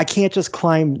 okay, I can't just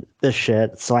climb this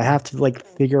shit, so I have to like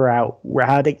figure out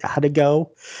how to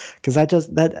go, because I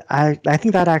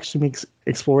think that actually makes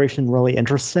exploration really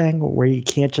interesting, where you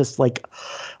can't just like,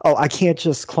 oh, I can't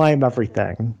just climb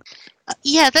everything.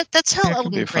 Yeah, that's how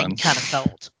Elden Ring kind of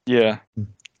felt. Yeah.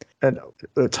 And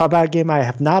talk about a game I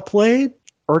have not played,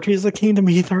 or Tears of the Kingdom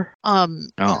either.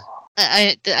 No.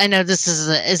 I know this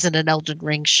isn't an Elden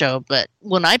Ring show, but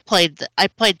when I played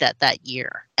that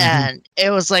year, and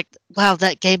it was like, wow,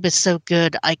 that game is so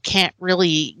good. I can't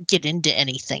really get into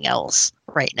anything else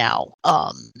right now.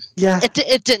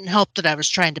 It didn't help that I was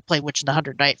trying to play Witch in the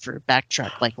 100 Night for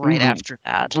Backtrack like right after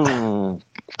that.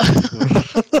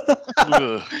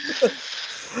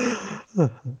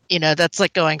 That's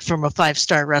like going from a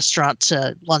 5-star restaurant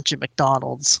to lunch at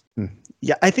McDonald's.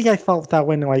 Yeah, I think I felt that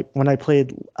when I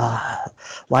played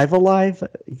Live Alive,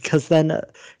 because then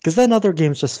other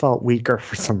games just felt weaker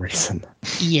for some reason.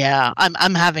 Yeah,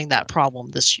 I'm having that problem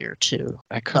this year too.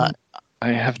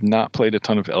 I have not played a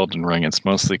ton of Elden Ring. It's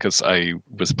mostly because I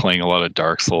was playing a lot of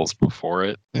Dark Souls before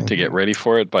it to get ready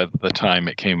for it. By the time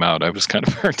it came out, I was kind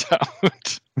of burnt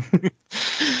out.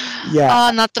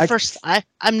 Yeah, not the first.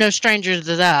 I'm no stranger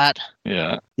to that.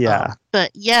 Yeah.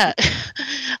 But yeah,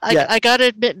 I gotta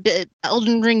admit,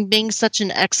 Elden Ring being such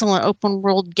an excellent open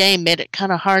world game made it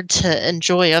kind of hard to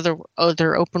enjoy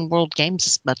other open world games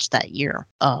as much that year.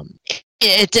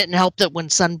 It didn't help that when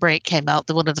Sunbreak came out,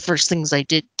 one of the first things I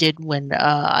did when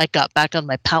I got back on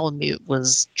my Palamute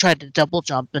was try to double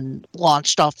jump and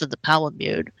launched off of the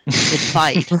Palamute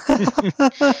mid-fight.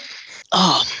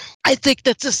 I think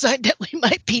that's a sign that we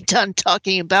might be done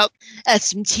talking about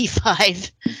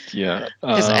SMT5. Yeah.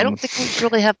 Because I don't think we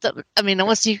really have to. I mean,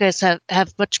 unless you guys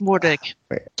have much more to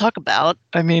talk about.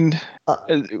 I mean,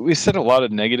 we said a lot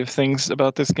of negative things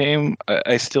about this game.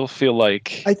 I still feel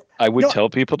like I would tell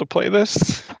people to play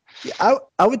this. I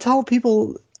would tell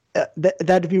people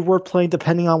that'd be worth playing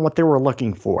depending on what they were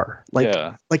looking for. Like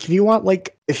if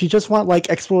you just want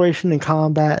exploration and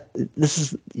combat,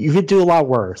 you could do a lot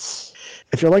worse.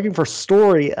 If you're looking for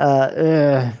story,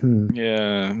 Look,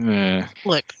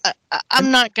 I'm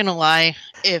not gonna lie.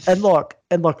 Look,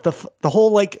 the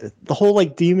whole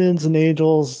demons and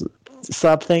angels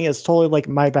sub thing is totally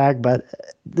my bag, but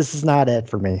this is not it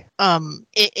for me.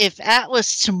 If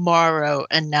Atlas tomorrow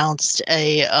announced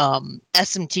a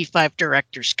SMT5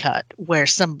 director's cut where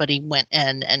somebody went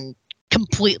in and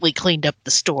completely cleaned up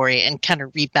the story and kind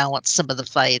of rebalanced some of the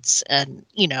fights and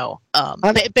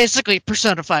basically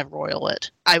Persona 5 Royal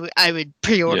it, I would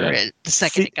pre-order it the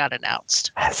second it got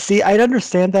announced. See, I'd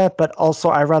understand that, but also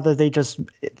I'd rather they just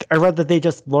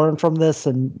learn from this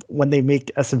and when they make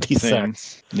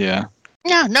SMT6. Yeah.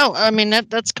 Yeah, no, I mean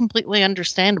that's completely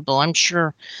understandable. I'm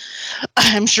sure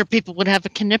people would have a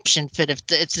conniption fit if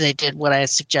they did what I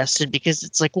suggested, because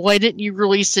it's like, why didn't you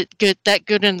release it that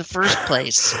good in the first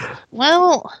place?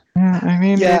 Well, I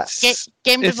mean,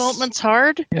 game development's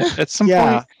hard. Yeah, at some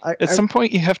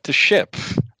point, you have to ship.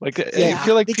 I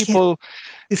feel like people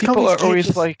are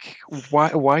always like,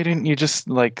 why didn't you just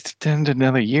extend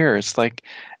another year? It's like,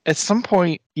 at some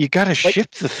point you gotta ship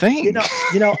the thing.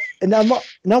 And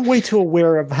I'm way too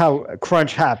aware of how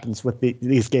crunch happens with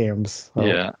these games. So.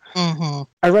 Yeah. Mm-hmm.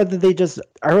 I'd rather they just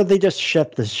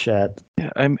ship this shit. Yeah,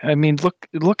 I mean,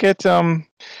 look at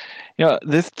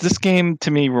this game to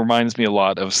me reminds me a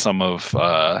lot of some of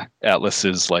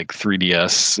Atlas's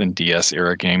 3DS and DS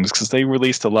era games, because they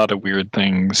released a lot of weird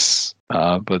things,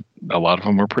 but a lot of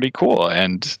them were pretty cool.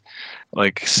 And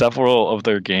several of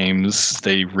their games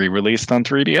they re-released on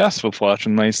 3DS with lots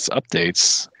of nice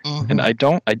updates. Mm-hmm. And I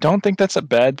don't think that's a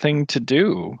bad thing to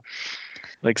do.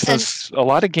 A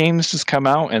lot of games just come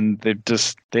out and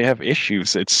they have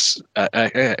issues. It's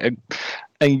I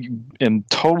am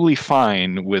totally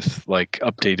fine with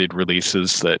updated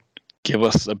releases that give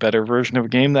us a better version of a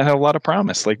game that had a lot of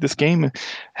promise. This game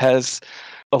has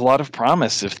a lot of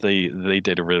promise. If they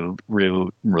did a real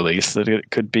release, that it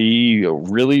could be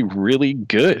really, really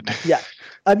good. Yeah,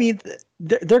 I mean,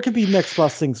 there could be mixed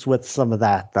blessings with some of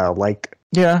that though.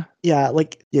 You have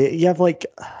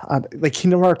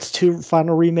Kingdom Hearts 2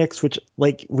 Final Remix, which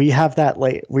we have that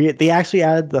they actually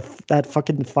added that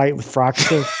fucking fight with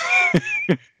Froxus.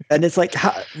 And it's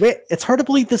it's hard to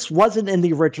believe this wasn't in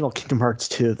the original Kingdom Hearts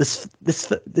 2. This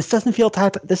doesn't feel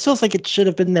this feels like it should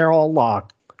have been there all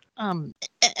along.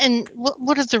 And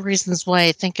one of the reasons why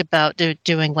I think about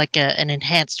doing an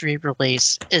enhanced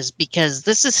re-release is because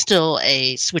this is still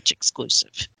a Switch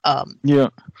exclusive.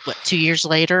 2 years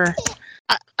later?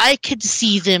 I could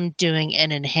see them doing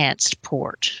an enhanced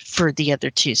port for the other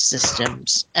two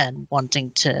systems and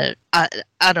wanting to, I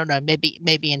don't know,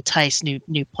 maybe entice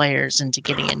new players into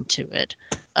getting into it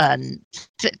and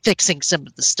fixing some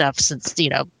of the stuff, since they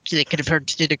could have heard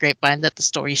through the grapevine that the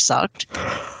story sucked.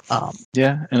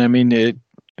 Yeah, and I mean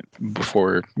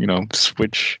before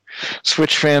Switch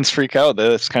fans freak out,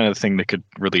 that's kind of the thing they could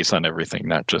release on everything,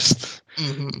 not just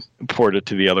port it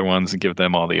to the other ones and give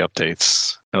them all the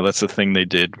updates. That's the thing they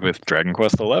did with Dragon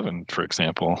Quest XI, for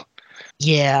example.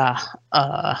 Yeah.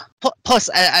 Plus,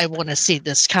 I want to see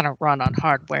this kind of run on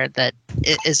hardware that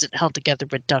isn't held together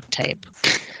with duct tape.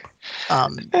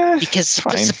 Because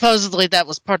supposedly that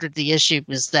was part of the issue,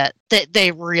 was that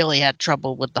they really had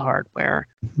trouble with the hardware.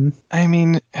 I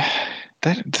mean,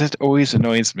 that always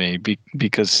annoys me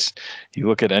because you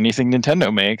look at anything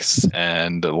Nintendo makes,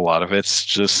 and a lot of it's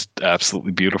just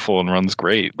absolutely beautiful and runs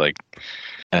great. Like,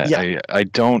 I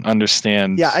don't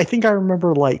understand. Yeah, I think I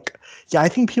remember. I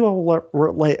think people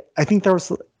were like, I think there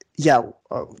was. Yeah,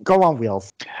 go on,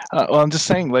 Wheels. Well, I'm just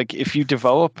saying, like, if you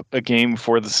develop a game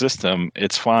for the system,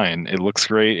 it's fine. It looks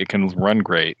great. It can run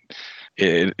great.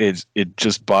 It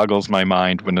just boggles my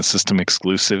mind when a system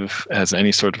exclusive has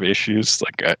any sort of issues.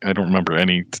 Like, I don't remember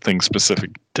anything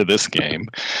specific to this game,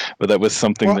 but that was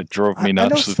something that drove me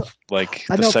nuts.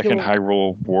 The second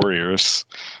Hyrule Warriors.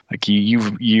 Like,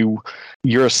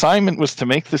 your assignment was to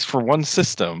make this for one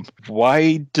system.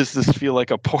 Why does this feel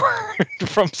like a port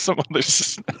from some other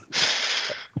system?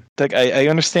 Like, I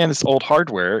understand it's old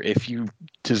hardware. If you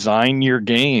design your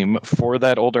game for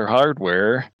that older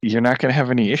hardware, you're not going to have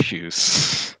any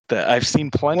issues. That I've seen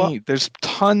plenty. Well, there's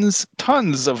tons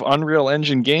of Unreal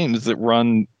Engine games that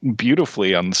run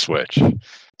beautifully on the Switch.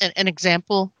 An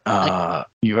example?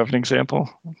 You have an example?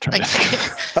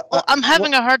 I'm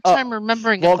having a hard time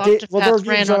rememering if Octopath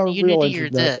ran on Unity or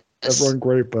this. That run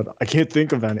great, but I can't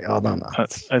think of any. Oh no.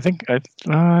 I think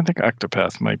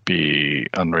Octopath might be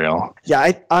Unreal.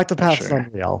 Yeah, Octopath's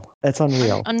Unreal. It's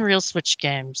Unreal. Unreal Switch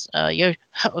games. You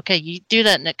do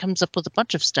that and it comes up with a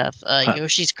bunch of stuff.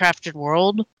 Yoshi's Crafted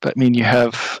World. But I mean, you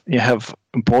have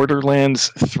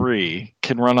Borderlands 3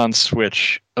 can run on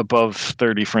Switch above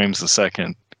 30 frames a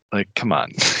second. Like, come on.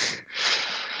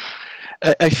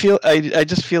 I feel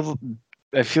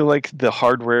like the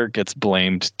hardware gets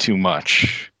blamed too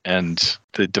much, and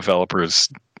the developers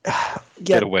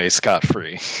get away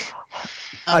scot-free.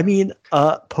 I mean,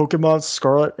 Pokemon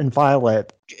Scarlet and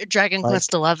Violet. Dragon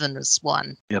Quest XI was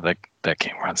one. Yeah, that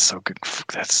game runs so good.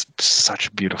 That's such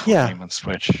a beautiful game on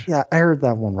Switch. Yeah, I heard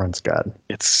that one runs good.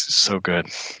 It's so good.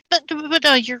 But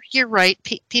no, you're right.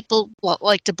 People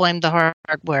like to blame the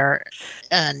hardware,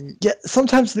 and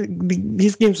sometimes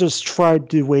these games just try to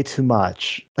do way too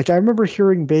much. Like, I remember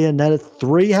hearing Bayonetta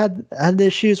 3 had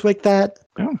issues like that.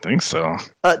 I don't think so.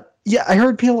 Yeah, I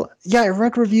heard people. Yeah, I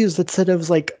read reviews that said it was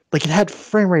like it had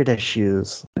frame rate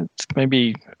issues. It's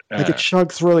maybe it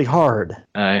chugs really hard.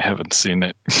 I haven't seen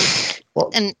it.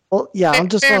 I'm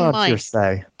just on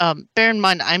hearsay. Bear in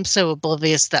mind, I'm so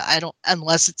oblivious that I don't,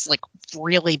 unless it's like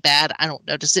really bad, I don't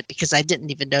notice it, because I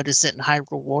didn't even notice it in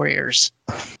Hyrule Warriors.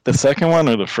 The second one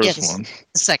or the first one?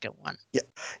 The second one.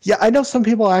 Yeah. I know some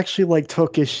people actually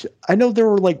took issue. I know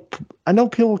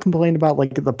people complained about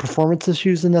the performance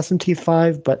issues in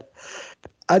SMT5, but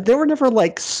they were never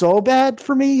so bad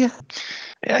for me.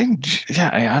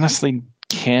 I honestly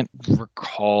can't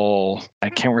recall. I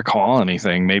can't recall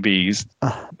anything. Maybe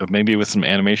with some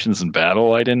animations in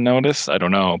battle I didn't notice. I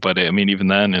don't know, but I mean, even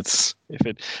then, if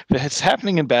it's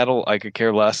happening in battle, I could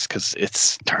care less, because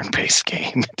it's a turn-based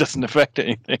game. It doesn't affect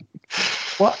anything.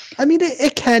 Well, I mean,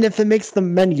 it can if it makes the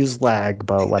menus lag,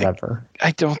 but whatever.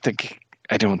 I don't think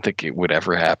it would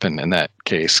ever happen in that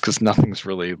case, because nothing's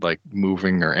really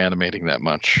moving or animating that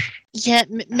much. Yeah,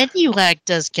 menu lag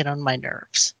does get on my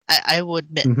nerves. I will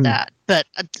admit that. But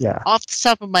off the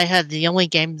top of my head, the only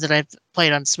game that I've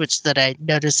played on Switch that I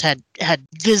noticed had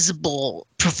visible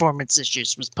performance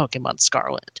issues was Pokemon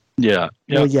Scarlet. Yeah.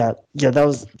 Well,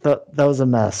 that was a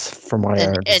mess from what I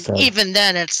heard. And even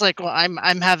then, it's like, well,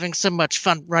 I'm having so much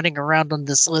fun running around on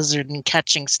this lizard and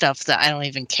catching stuff that I don't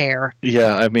even care.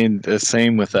 Yeah, I mean, the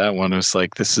same with that one. It was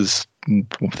like, this is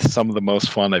some of the most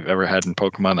fun I've ever had in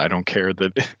Pokemon. I don't care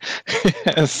that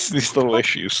it has these little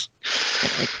issues.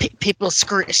 People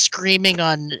screaming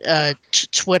on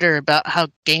Twitter about how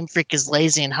Game Freak is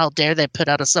lazy and how dare they put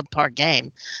out a subpar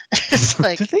game. It's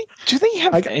like, do they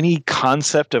have any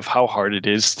concept of how hard it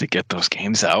is to get those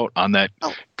games out on that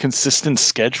consistent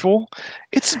schedule?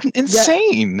 It's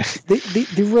insane.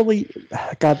 They really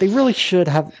should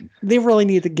have. They really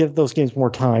need to give those games more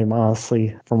time.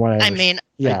 Honestly, from what I mean.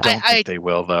 Yeah, I don't think they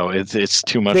will, though. It's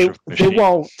too much of a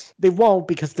machine. They won't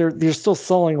because they're still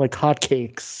selling like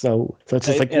hotcakes. So it's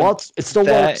just it still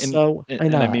works.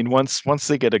 And I mean, once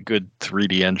they get a good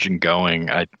 3D engine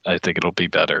going, I think it'll be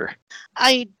better.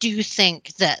 I do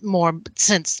think that more,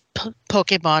 since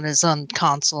Pokemon is on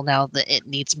console now, that it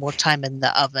needs more time in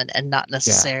the oven and not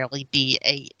necessarily be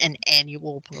an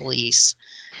annual release.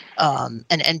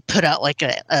 And put out like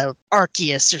a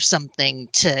Arceus or something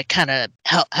to kind of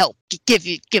help give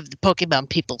the Pokemon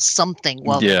people something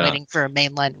while they're waiting for a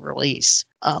mainline release.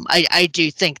 I do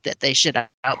think that they should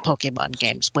out Pokemon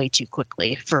games way too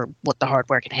quickly for what the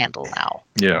hardware can handle now.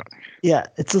 Yeah. Yeah,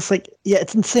 it's just like, yeah,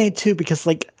 it's insane too, because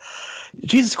like,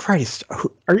 Jesus Christ,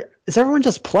 is everyone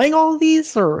just playing all of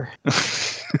these, or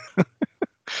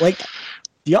like,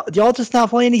 do y'all just not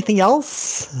play anything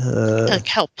else? Like,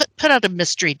 hell, put out a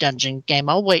mystery dungeon game.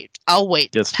 I'll wait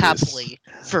Yes, happily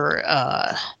for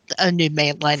a new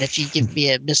mainline if you give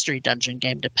me a mystery dungeon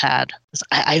game to pad.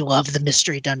 I love the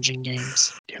mystery dungeon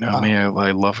games. You know me, I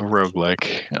love a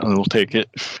roguelike. I'll take it.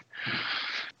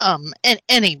 And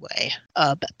anyway,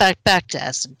 back to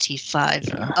SMT5.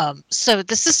 Yeah. So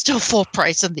this is still full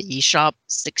price on the eShop,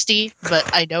 $60, but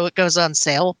I know it goes on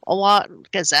sale a lot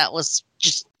because Atlas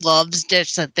just loves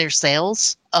their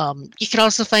sales. You can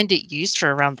also find it used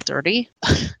for around $30.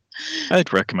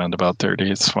 I'd recommend about 30.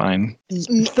 It's fine.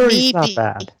 30's not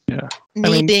bad. Yeah.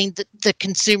 Me being the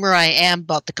consumer I am,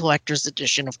 bought the collector's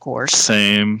edition, of course.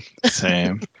 Same.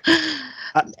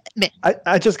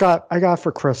 I got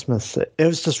for Christmas. It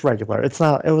was just regular. It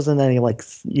wasn't any like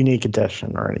unique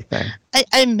edition or anything.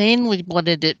 I mainly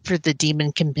wanted it for the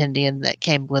Demon Compendium that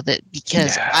came with it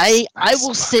because I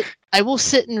will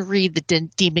sit and read the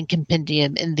Demon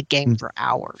Compendium in the game for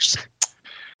hours.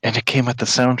 And it came with the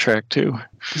soundtrack too.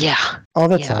 Yeah. Oh,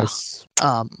 that's nice.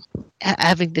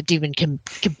 Having the Demon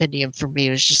Compendium for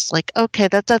me was just like, okay,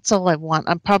 that's all I want.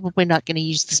 I'm probably not going to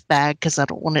use this bag because I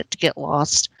don't want it to get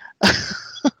lost.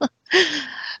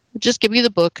 Just give me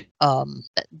the book.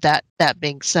 That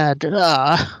being said,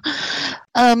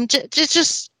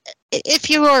 just if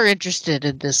you are interested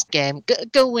in this game,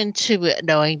 go into it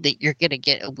knowing that you're going to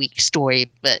get a weak story.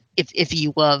 But if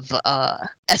you love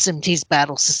SMT's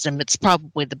battle system, it's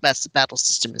probably the best the battle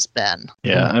system has been.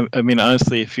 Yeah, I mean,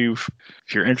 honestly, if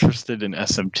you're interested in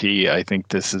SMT, I think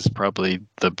this is probably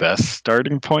the best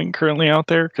starting point currently out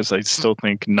there, because I still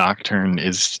think Nocturne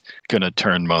is going to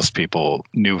turn most people,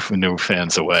 new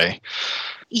fans, away.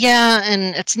 Yeah,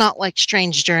 and it's not like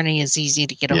Strange Journey is easy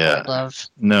to get a hold of.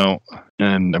 No,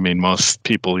 and I mean, most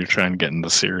people who try and get in the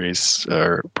series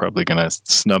are probably going to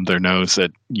snub their nose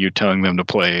at you telling them to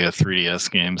play a 3DS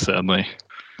game, sadly.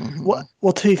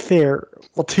 Well, to be fair,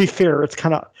 it's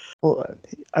kind of. Well,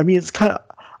 I mean, it's kind of.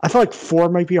 I feel like 4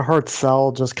 might be a hard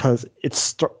sell just because it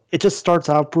just starts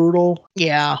out brutal.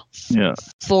 Yeah. Yeah.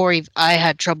 4, I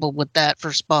had trouble with that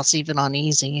first boss even on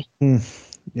easy.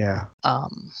 Yeah.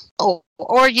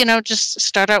 Or just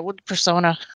start out with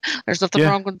Persona. There's nothing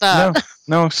wrong with that.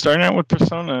 No, starting out with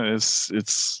Persona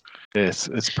it's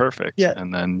perfect. Yeah.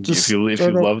 And then if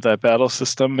you love that battle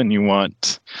system and you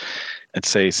want, I'd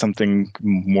say, something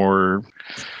more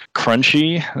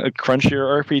crunchier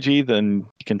RPG, then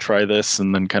you can try this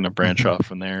and then kind of branch off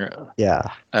from there.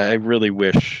 Yeah. I really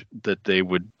wish that they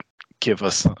would give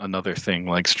us another thing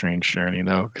like Strange Journey,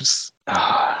 though, because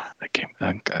that game.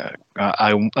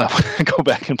 I want to go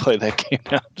back and play that game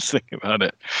now. Just thinking about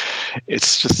it,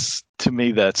 it's just, to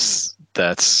me, that's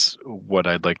what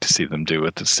I'd like to see them do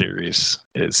with the series.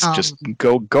 Is just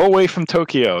go away from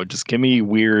Tokyo. Just give me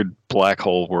weird black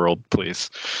hole world, please.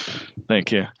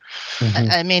 Thank you.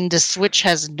 I mean, the Switch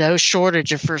has no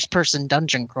shortage of first-person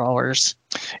dungeon crawlers.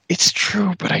 It's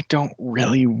true, but I don't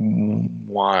really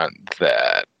want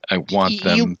that. I want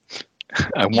them.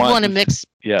 I want to mix.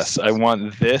 Yes, I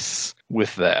want this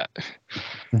with that.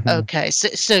 Okay,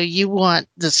 so you want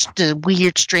the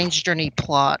weird Strange Journey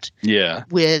plot? Yeah.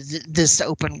 With this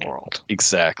open world.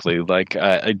 Exactly. Like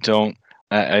I don't.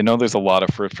 I know there's a lot of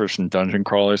first-person dungeon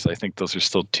crawlers. I think those are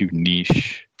still too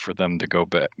niche for them to go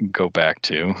back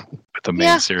to with the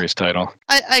main series title.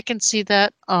 I can see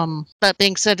that. That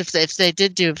being said, if they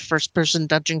did do a first-person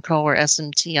dungeon crawler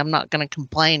SMT, I'm not going to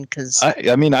complain because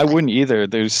I mean, I wouldn't either.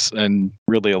 And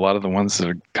really a lot of the ones that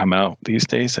have come out these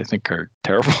days, I think, are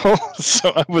terrible.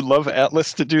 So I would love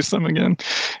Atlas to do some again,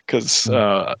 because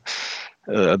the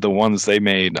ones they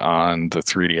made on the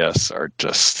 3DS are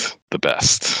just the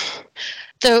best.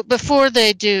 So before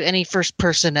they do any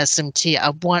first-person SMT, I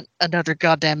want another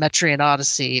goddamn Metroid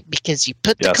Odyssey, because you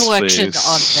put the collection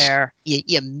on there.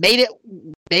 You made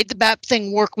the map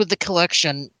thing work with the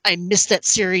collection. I miss that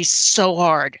series so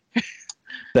hard.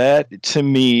 That, to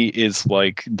me, is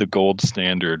like the gold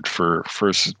standard for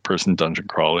first-person dungeon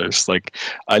crawlers. Like,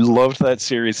 I loved that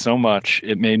series so much,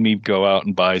 it made me go out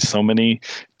and buy so many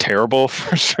terrible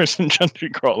first-person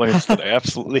dungeon crawlers that I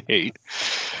absolutely hate.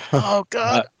 Oh,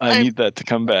 God. I need that to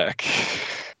come back.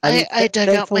 I dug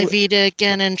out my Vita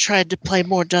again and tried to play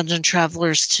more Dungeon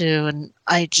Travelers 2, and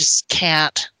I just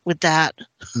can't with that.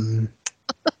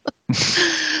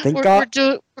 Thank God.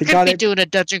 We're going to be doing a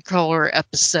dungeon crawler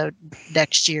episode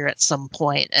next year at some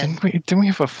point. And didn't we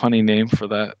have a funny name for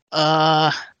that?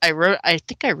 I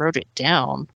think I wrote it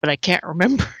down, but I can't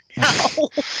remember now.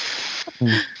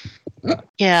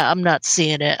 Yeah, I'm not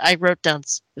seeing it. I wrote down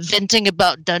venting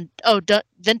about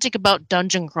venting about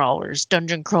dungeon crawlers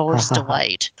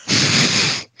delight.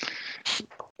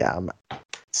 Yeah.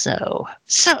 So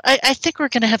I think we're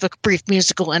going to have a brief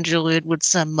musical interlude with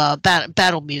some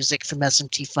battle music from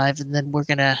SMT5, and then we're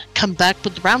going to come back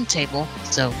with the roundtable.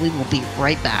 So we will be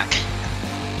right back.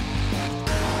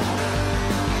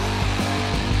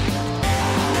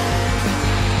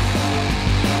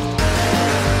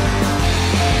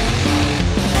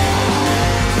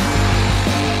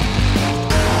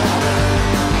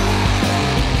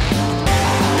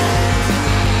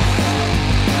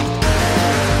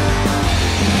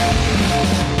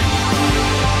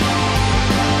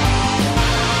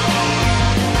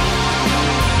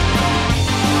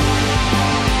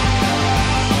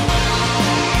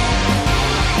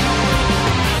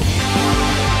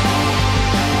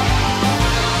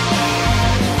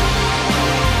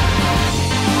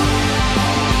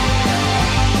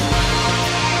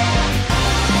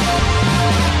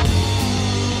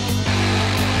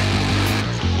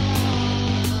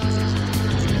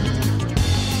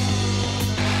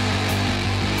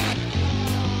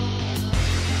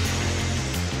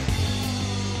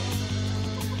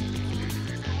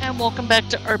 Welcome back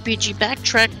to RPG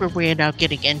Backtrack, where we are now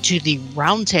getting into the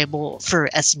roundtable for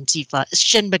SMT5,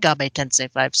 Shin Megami Tensei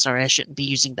 5. Sorry, I shouldn't be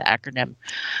using the acronym.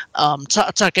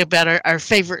 Talking about our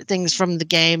favorite things from the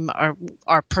game,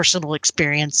 our personal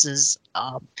experiences.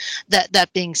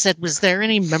 That being said, was there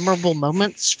any memorable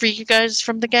moments for you guys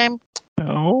from the game?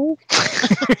 No.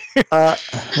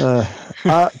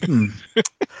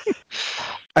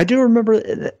 I do remember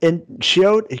in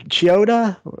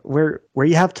Chiyoda where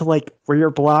you have to where you're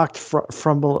blocked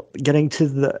from getting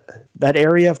to that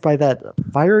area by that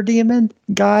fire demon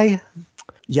guy.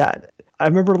 Yeah, I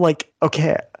remember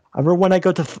okay. I remember when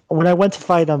I went to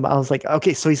fight him, I was like,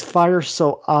 okay, so he's fire,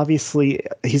 so obviously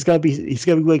he's gonna be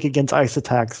weak against ice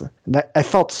attacks. And I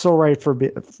felt so right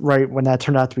when that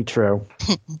turned out to be true.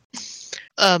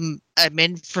 I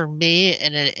mean, for me,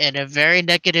 in a very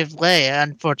negative way,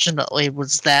 unfortunately,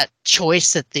 was that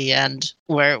choice at the end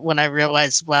when I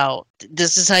realized, wow,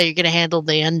 this is how you're going to handle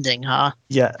the ending, huh?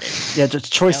 Yeah.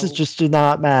 Just choices just do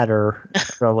not matter,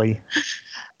 really.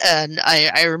 And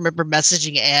I remember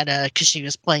messaging Anna because she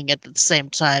was playing it at the same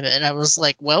time, and I was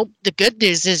like, well, the good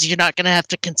news is you're not going to have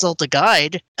to consult a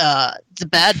guide. The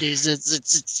bad news is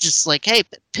it's just like, hey,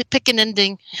 pick an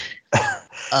ending.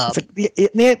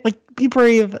 Be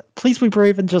brave. Please be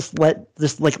brave and just let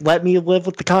me live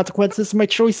with the consequences of my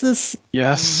choices.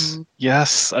 Yes,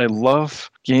 yes, I love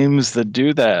games that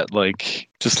do that.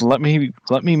 Just let me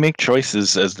make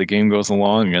choices as the game goes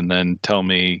along, and then tell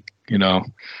me, how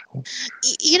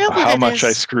much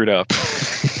I screwed up.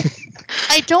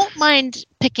 I don't mind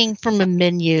picking from a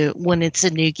menu when it's a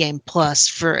new game plus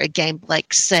for a game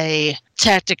like, say,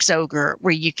 Tactics Ogre,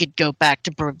 where you could go back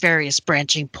to various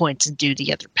branching points and do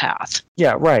the other path.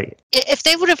 Yeah, right. If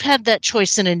they would have had that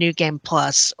choice in a new game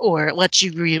plus, or let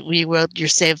you reload your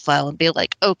save file and be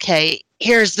like, okay,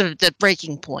 here's the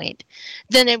breaking point,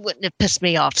 then it wouldn't have pissed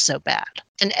me off so bad.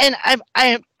 And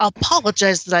I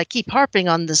apologize that I keep harping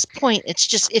on this point. It's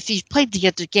just, if you've played the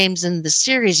other games in the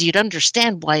series, you'd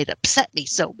understand why it upset me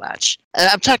so much.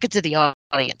 I'm talking to the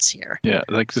audience here. Yeah,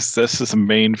 this is a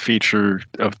main feature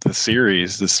of the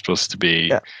series. This is supposed to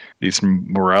be these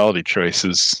morality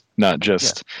choices, not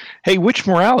just, hey, which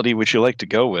morality would you like to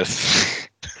go with?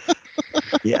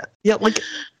 Yeah,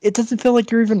 it doesn't feel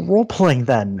like you're even role playing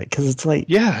then, because it's like,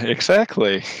 yeah,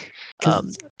 exactly.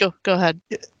 Go ahead.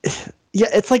 Yeah,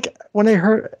 it's like when I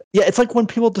heard. Yeah, it's like when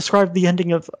people describe the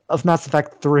ending of Mass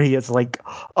Effect 3. It's like,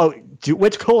 oh,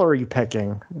 which color are you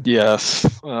picking? Yes.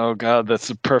 Oh God, that's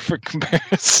a perfect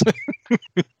comparison.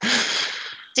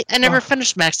 See, I never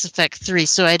finished Mass Effect 3,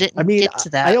 so I didn't get to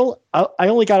that. I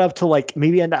only got up to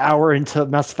maybe an hour into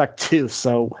Mass Effect 2,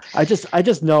 so I just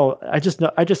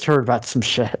heard about some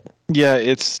shit. Yeah,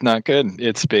 it's not good.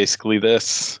 It's basically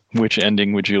this. Which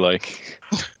ending would you like?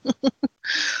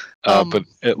 But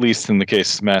at least in the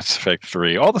case of Mass Effect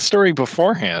 3, all the story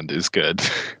beforehand is good.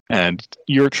 And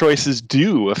your choices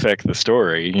do affect the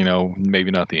story.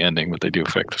 Maybe not the ending, but they do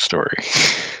affect the story.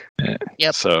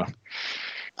 Yep. So...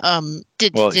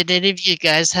 Did any of you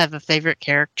guys have a favorite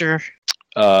character?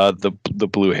 The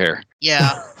blue hair.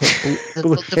 Yeah,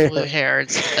 the blue hair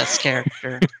is the best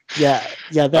character. Yeah,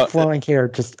 that flowing hair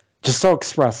just just so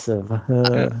expressive.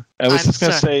 I was just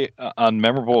going to say, on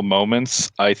memorable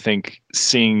moments, I think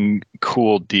seeing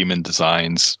cool demon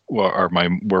designs were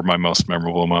my most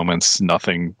memorable moments.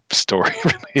 Nothing story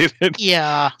related.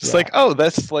 Yeah. It's like, oh,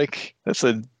 that's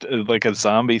a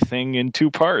zombie thing in 2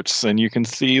 parts, and you can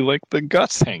see like the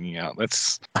guts hanging out.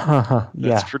 That's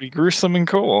pretty gruesome and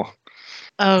cool.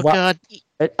 Oh God.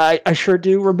 I sure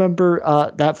do remember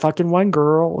that fucking one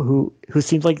girl who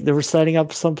seemed like they were setting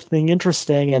up something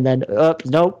interesting, and then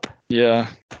nope. Yeah.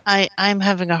 I'm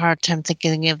having a hard time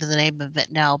thinking of the name of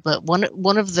it now, but one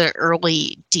of the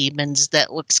early demons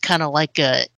that looks kind of like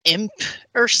a imp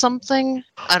or something.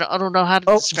 I don't know how to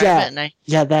describe it.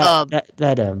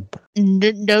 That imp.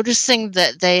 Noticing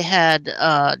that they had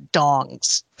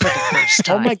dongs for the first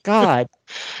time. Oh my God.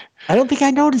 I don't think I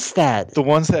noticed that. The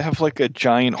ones that have like a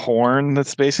giant horn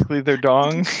that's basically their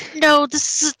dong? No,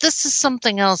 this is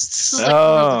something else. This is like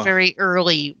one of the very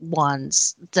early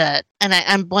ones that, and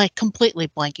I'm completely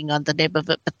blanking on the name of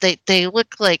it, but they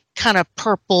look like kind of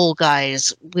purple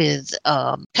guys with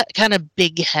kind of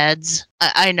big heads.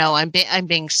 I know I'm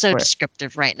being so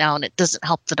descriptive right now, and it doesn't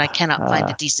help that I cannot find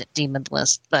a decent demon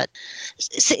list. But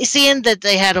seeing that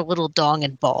they had a little dong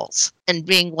and balls, and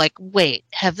being like, wait,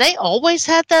 have they always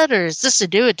had that, or is this a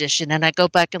new edition? And I go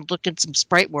back and look at some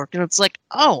sprite work, and it's like,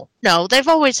 oh no, they've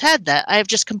always had that. I have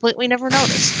just completely never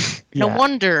noticed. No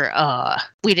wonder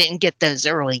we didn't get those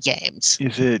early games.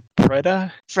 Is it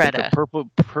Freda? Freda.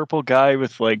 The purple guy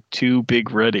with like 2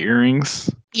 big red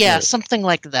earrings? Yeah, something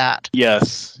like that.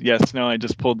 Yes. No, I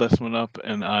just pulled this one up,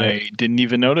 and I didn't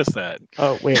even notice that.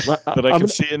 Oh, wait. But I can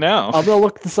see it now. I'm going to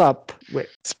look this up. Wait.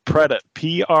 It's Preta.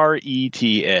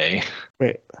 Preta.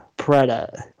 Wait.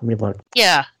 Preta. Let me look.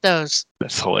 Yeah, those.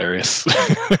 That's hilarious.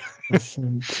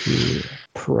 Listen to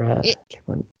Preta.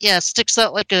 Yeah, sticks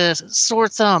out like a sore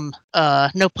thumb.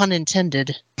 No pun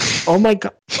intended. Oh my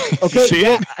God. Okay, see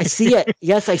it? I see it.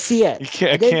 Yes, I see it.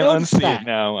 I can't unsee it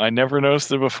now. I never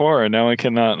noticed it before, and now I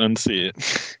cannot unsee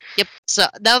it. Yep. So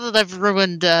now that I've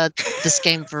ruined this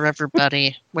game for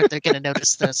everybody, where they're going to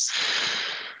notice this.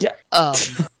 Yeah.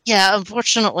 Yeah,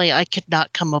 unfortunately, I could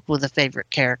not come up with a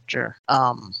favorite character.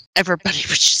 Everybody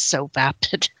was just so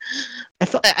vapid.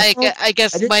 I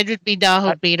guess mine would be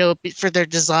Nahobino for their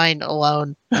design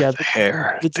alone. Yeah,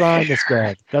 the design is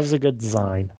good. That was a good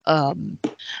design.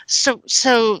 So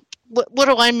what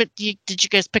alignment did you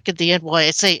guys pick at the end? Well, I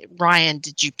say Ryan,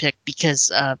 did you pick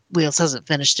because Wheels hasn't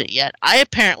finished it yet? I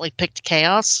apparently picked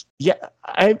Chaos. Yeah,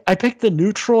 I picked the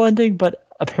neutral ending, but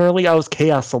apparently I was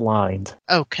Chaos aligned.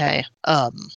 Okay.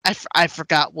 I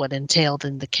forgot what entailed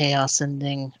in the Chaos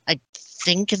ending. I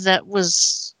think that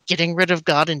was getting rid of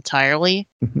God entirely.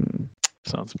 Mm-hmm.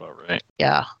 Sounds about right.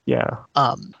 Yeah.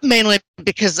 Mainly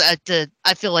because I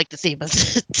feel like the theme of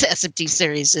the SMT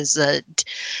series is a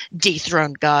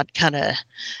dethrone God kind of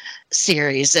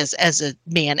series, as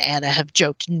me and Anna have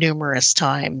joked numerous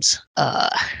times.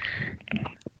 But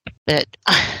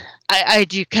I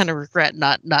do kind of regret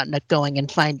not going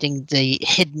and finding the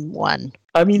hidden one.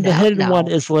 I mean, the hidden one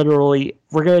is literally,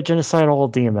 we're going to genocide all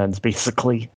demons,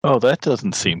 basically. Oh, that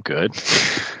doesn't seem good.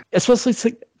 Especially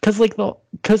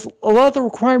because a lot of the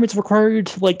requirements require you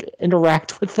to like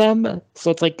interact with them.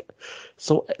 So it's like,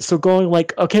 so going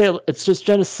like, okay, it's just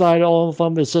genocide all of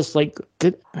them. It's just like,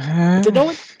 did none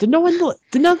of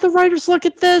the writers look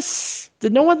at this?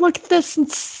 Did no one look at this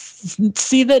and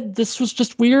see that this was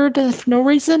just weird for no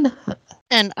reason?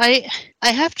 And I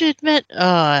have to admit,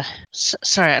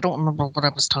 sorry, I don't remember what I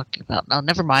was talking about. No,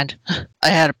 never mind. I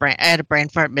had a brain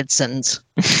fart mid sentence.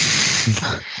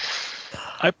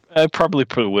 I probably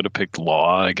would have picked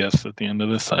Law, I guess, at the end of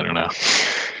this. I don't know.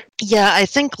 Yeah, I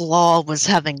think Law was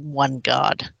having one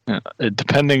god.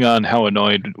 Depending on how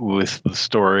annoyed with the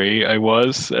story I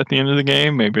was at the end of the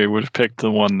game, maybe I would have picked the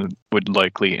one that would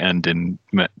likely end in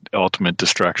ultimate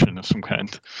destruction of some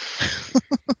kind.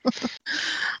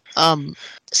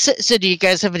 So do you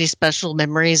guys have any special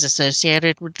memories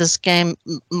associated with this game?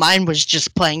 Mine was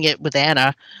just playing it with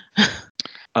Anna.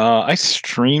 I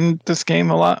streamed this game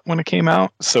a lot when it came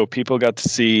out, so people got to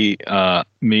see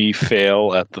me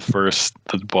fail at the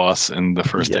boss in the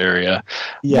first area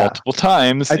multiple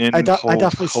times in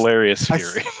hilarious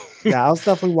fury. I was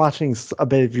definitely watching a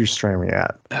bit of you streaming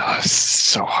that. Oh, it's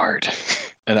so hard.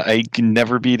 And I can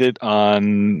never beat it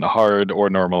on hard or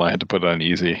normal. I had to put it on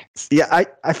easy. Yeah,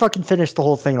 I fucking finished the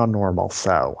whole thing on normal,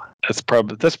 so That's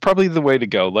probably the way to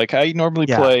go. Like I normally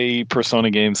play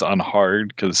Persona games on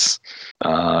hard because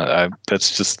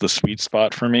that's just the sweet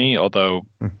spot for me. Although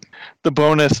the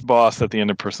bonus boss at the end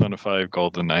of Persona 5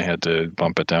 Golden, I had to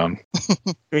bump it down.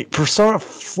 Wait, Persona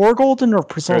 4 Golden or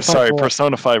Persona 5 Sorry, Royal?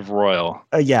 Persona 5 Royal.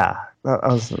 Yeah.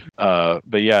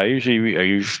 But yeah, I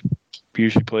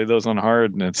usually play those on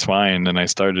hard and it's fine. And I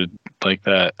started like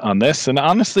that on this, and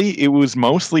honestly, it was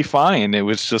mostly fine. It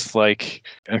was just like,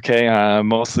 okay, I'm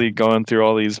mostly going through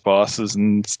all these bosses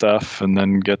and stuff, and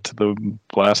then get to the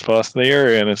last boss of the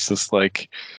area, and it's just like,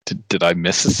 did I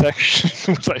miss a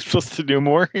section? Was I supposed to do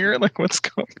more here? Like, what's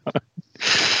going on?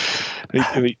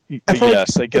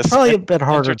 Yes, I guess it's probably a bit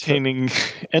harder.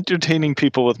 Entertaining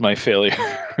people with my failure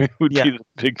would be the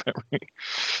big memory.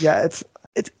 Yeah,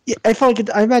 I feel like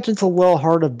I imagine it's a little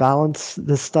hard to balance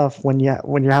this stuff when you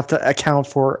have to account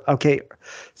for, okay,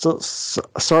 so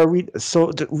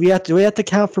do we have to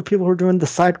account for people who are doing the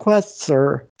side quests,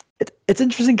 or it's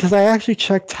interesting because I actually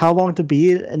checked how long to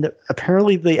beat, and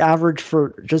apparently the average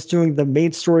for just doing the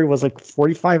main story was like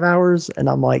 45 hours, and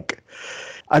I'm like,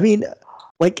 I mean,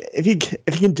 like if you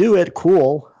can do it,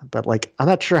 cool, but like I'm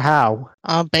not sure how.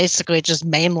 Basically just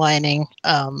mainlining.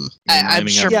 I'm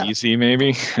sure easy,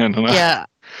 maybe. I don't know. Yeah,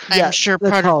 I'm sure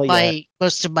part of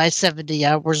most of my 70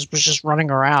 hours was just running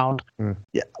around.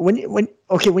 Yeah, when you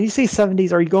say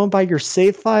 70s, are you going by your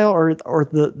save file or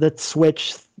the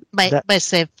Switch? My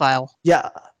save file. Yeah,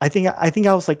 I think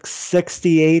I was like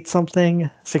 68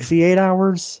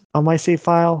 hours on my save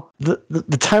file.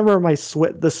 The timer on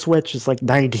the Switch is like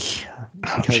 90.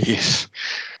 Jeez.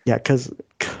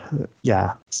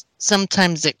 Yeah,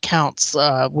 Sometimes it counts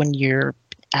when you're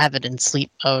have it in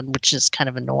sleep mode, which is kind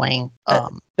of annoying.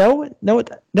 No.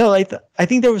 I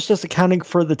think that was just accounting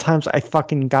for the times I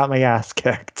fucking got my ass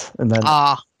kicked, and then.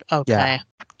 Okay. Yeah.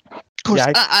 Of course,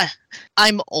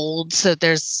 I'm old, so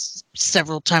there's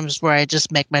several times where I just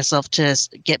get myself to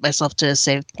a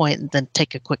save point and then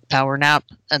take a quick power nap,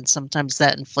 and sometimes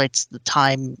that inflates the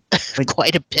time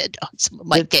quite a bit on some of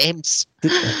my games.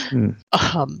 You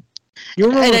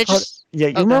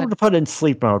remember to put it in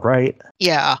sleep mode, right?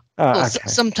 Yeah. Okay.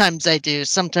 Sometimes I do.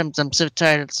 Sometimes I'm so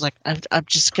tired. It's like I'm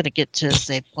just gonna get to a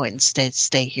save point and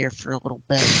stay here for a little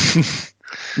bit.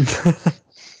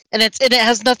 And it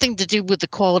has nothing to do with the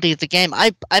quality of the game.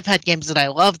 I've had games that I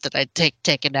love that I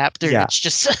take a nap through. Yeah. It's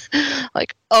just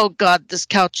like, oh god, this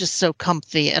couch is so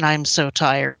comfy and I'm so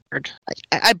tired.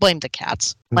 I blame the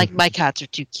cats. Like my cats are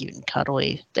too cute and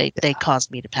cuddly. They caused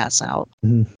me to pass out.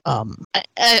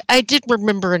 I did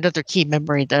remember another key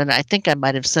memory though, and I think I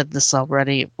might have said this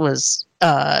already, was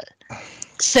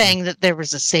saying that there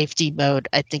was a safety mode,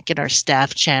 I think, in our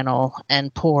staff channel,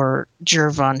 and poor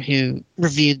Jervon, who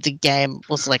reviewed the game,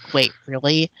 was like, wait,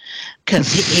 really?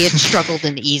 Because he had struggled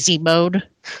in easy mode.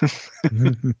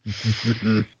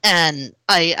 And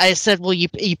I said, well,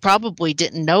 you probably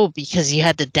didn't know because you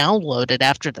had to download it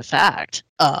after the fact.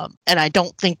 And I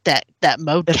don't think that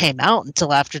mode came out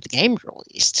until after the game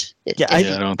released. I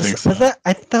don't think so.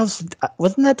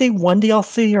 Wasn't that day one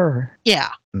DLC or? Yeah.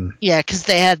 Yeah, because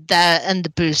they had that and the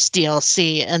Boost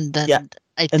DLC, and then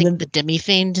I think the Demi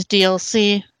Fiend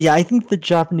DLC. Yeah, I think the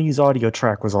Japanese audio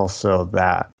track was also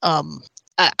that.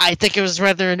 I think it was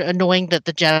rather annoying that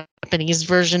the Japanese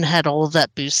version had all of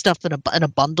that Boost stuff in a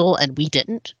bundle, and we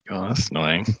didn't. Oh, that's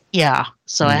annoying. Yeah,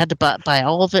 so I had to buy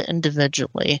all of it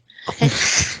individually.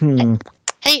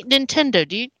 Hey, Nintendo,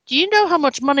 do you know how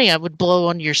much money I would blow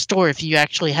on your store if you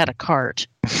actually had a cart?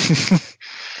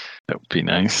 That would be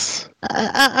nice.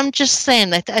 I'm just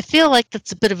saying, I feel like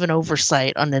that's a bit of an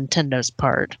oversight on Nintendo's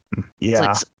part.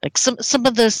 Yeah. Like some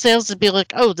of those sales would be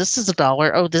like, oh, this is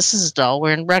 $1, oh, this is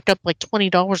 $1, and rack up like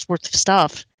 $20 worth of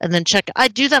stuff, and then check. I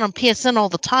do that on PSN all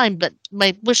the time, but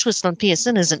my wish list on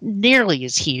PSN isn't nearly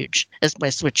as huge as my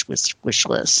Switch wish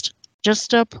list.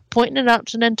 Just pointing it out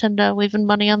to Nintendo, leaving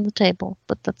money on the table,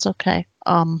 but that's okay.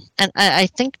 And I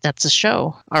think that's a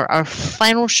show, our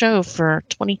final show for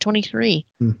 2023.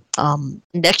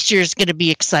 Next year is going to be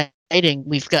exciting.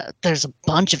 There's a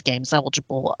bunch of games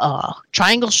eligible.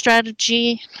 Triangle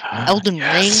Strategy, Elden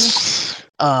Ring.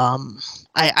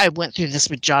 I went through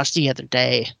this with Josh the other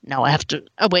day. Now I have to.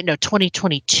 Oh wait, no,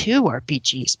 2022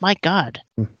 RPGs. My God.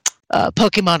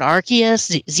 Pokemon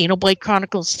Arceus, Xenoblade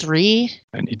Chronicles 3.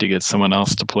 I need to get someone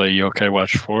else to play Yokai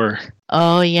Watch 4.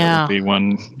 Oh, yeah. That would be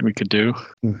one we could do.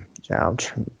 Yeah, I'm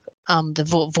trying.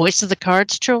 The Voice of the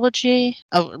Cards trilogy.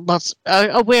 We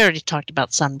already talked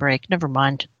about Sunbreak. Never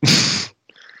mind.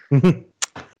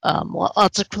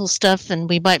 Lots of cool stuff, and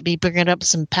we might be bringing up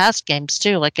some past games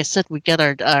too. Like I said, we got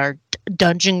our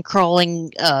dungeon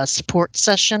crawling support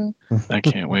session. I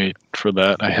can't wait for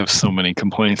that. I have so many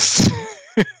complaints.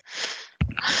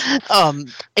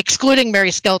 Excluding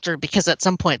Mary Skelter, because at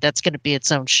some point that's going to be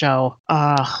its own show.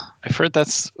 I've heard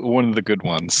that's one of the good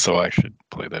ones, so I should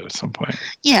play that at some point.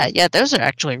 Yeah, those are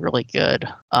actually really good.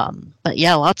 But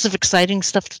yeah, lots of exciting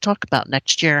stuff to talk about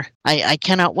next year. I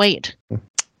cannot wait.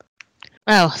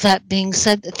 Well, that being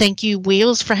said, thank you,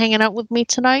 Wheels, for hanging out with me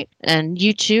tonight, and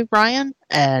you too, Ryan,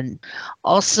 and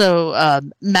also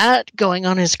Matt going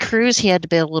on his cruise. He had to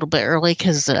be a little bit early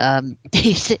because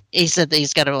he said that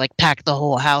he's got to pack the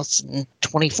whole house in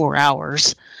 24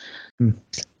 hours.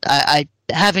 I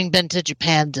having been to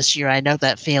Japan this year, I know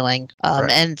that feeling. Right.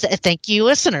 And thank you,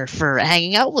 listener, for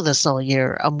hanging out with us all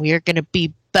year. We are going to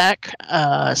be back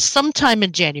sometime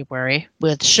in January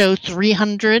with show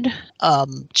 300.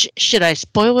 Should I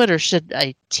spoil it or should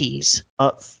I tease?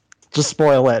 Just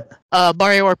spoil it.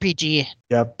 Mario RPG.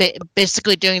 Yep.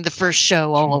 Basically doing the first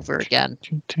show all over again.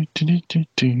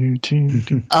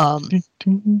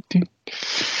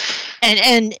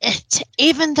 And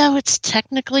even though it's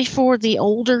technically for the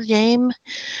older game,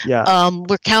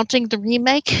 we're counting the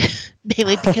remake,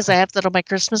 mainly because I have that on my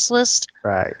Christmas list.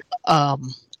 Right.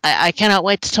 I cannot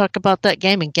wait to talk about that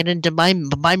game and get into my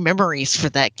memories for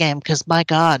that game, because my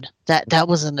God, that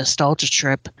was a nostalgia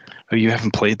trip. Oh, you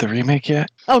haven't played the remake yet?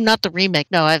 Oh, not the remake.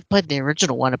 No, I've played the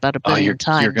original one about a billion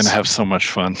times. You're going to have so much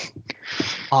fun.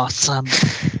 Awesome.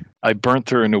 I burnt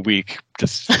through in a week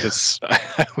just because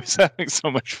I was having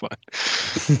so much fun.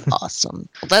 Awesome.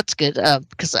 Well, that's good,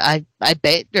 because I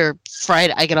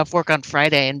Friday. I get off work on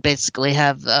Friday and basically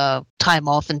have time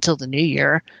off until the new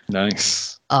year.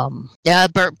 Nice.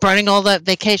 Burning all that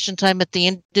vacation time at the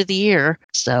end of the year.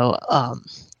 So,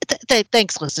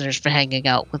 thanks, listeners, for hanging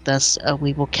out with us.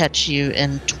 We will catch you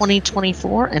in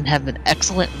 2024 and have an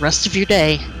excellent rest of your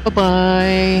day.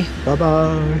 Bye-bye.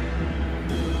 Bye-bye.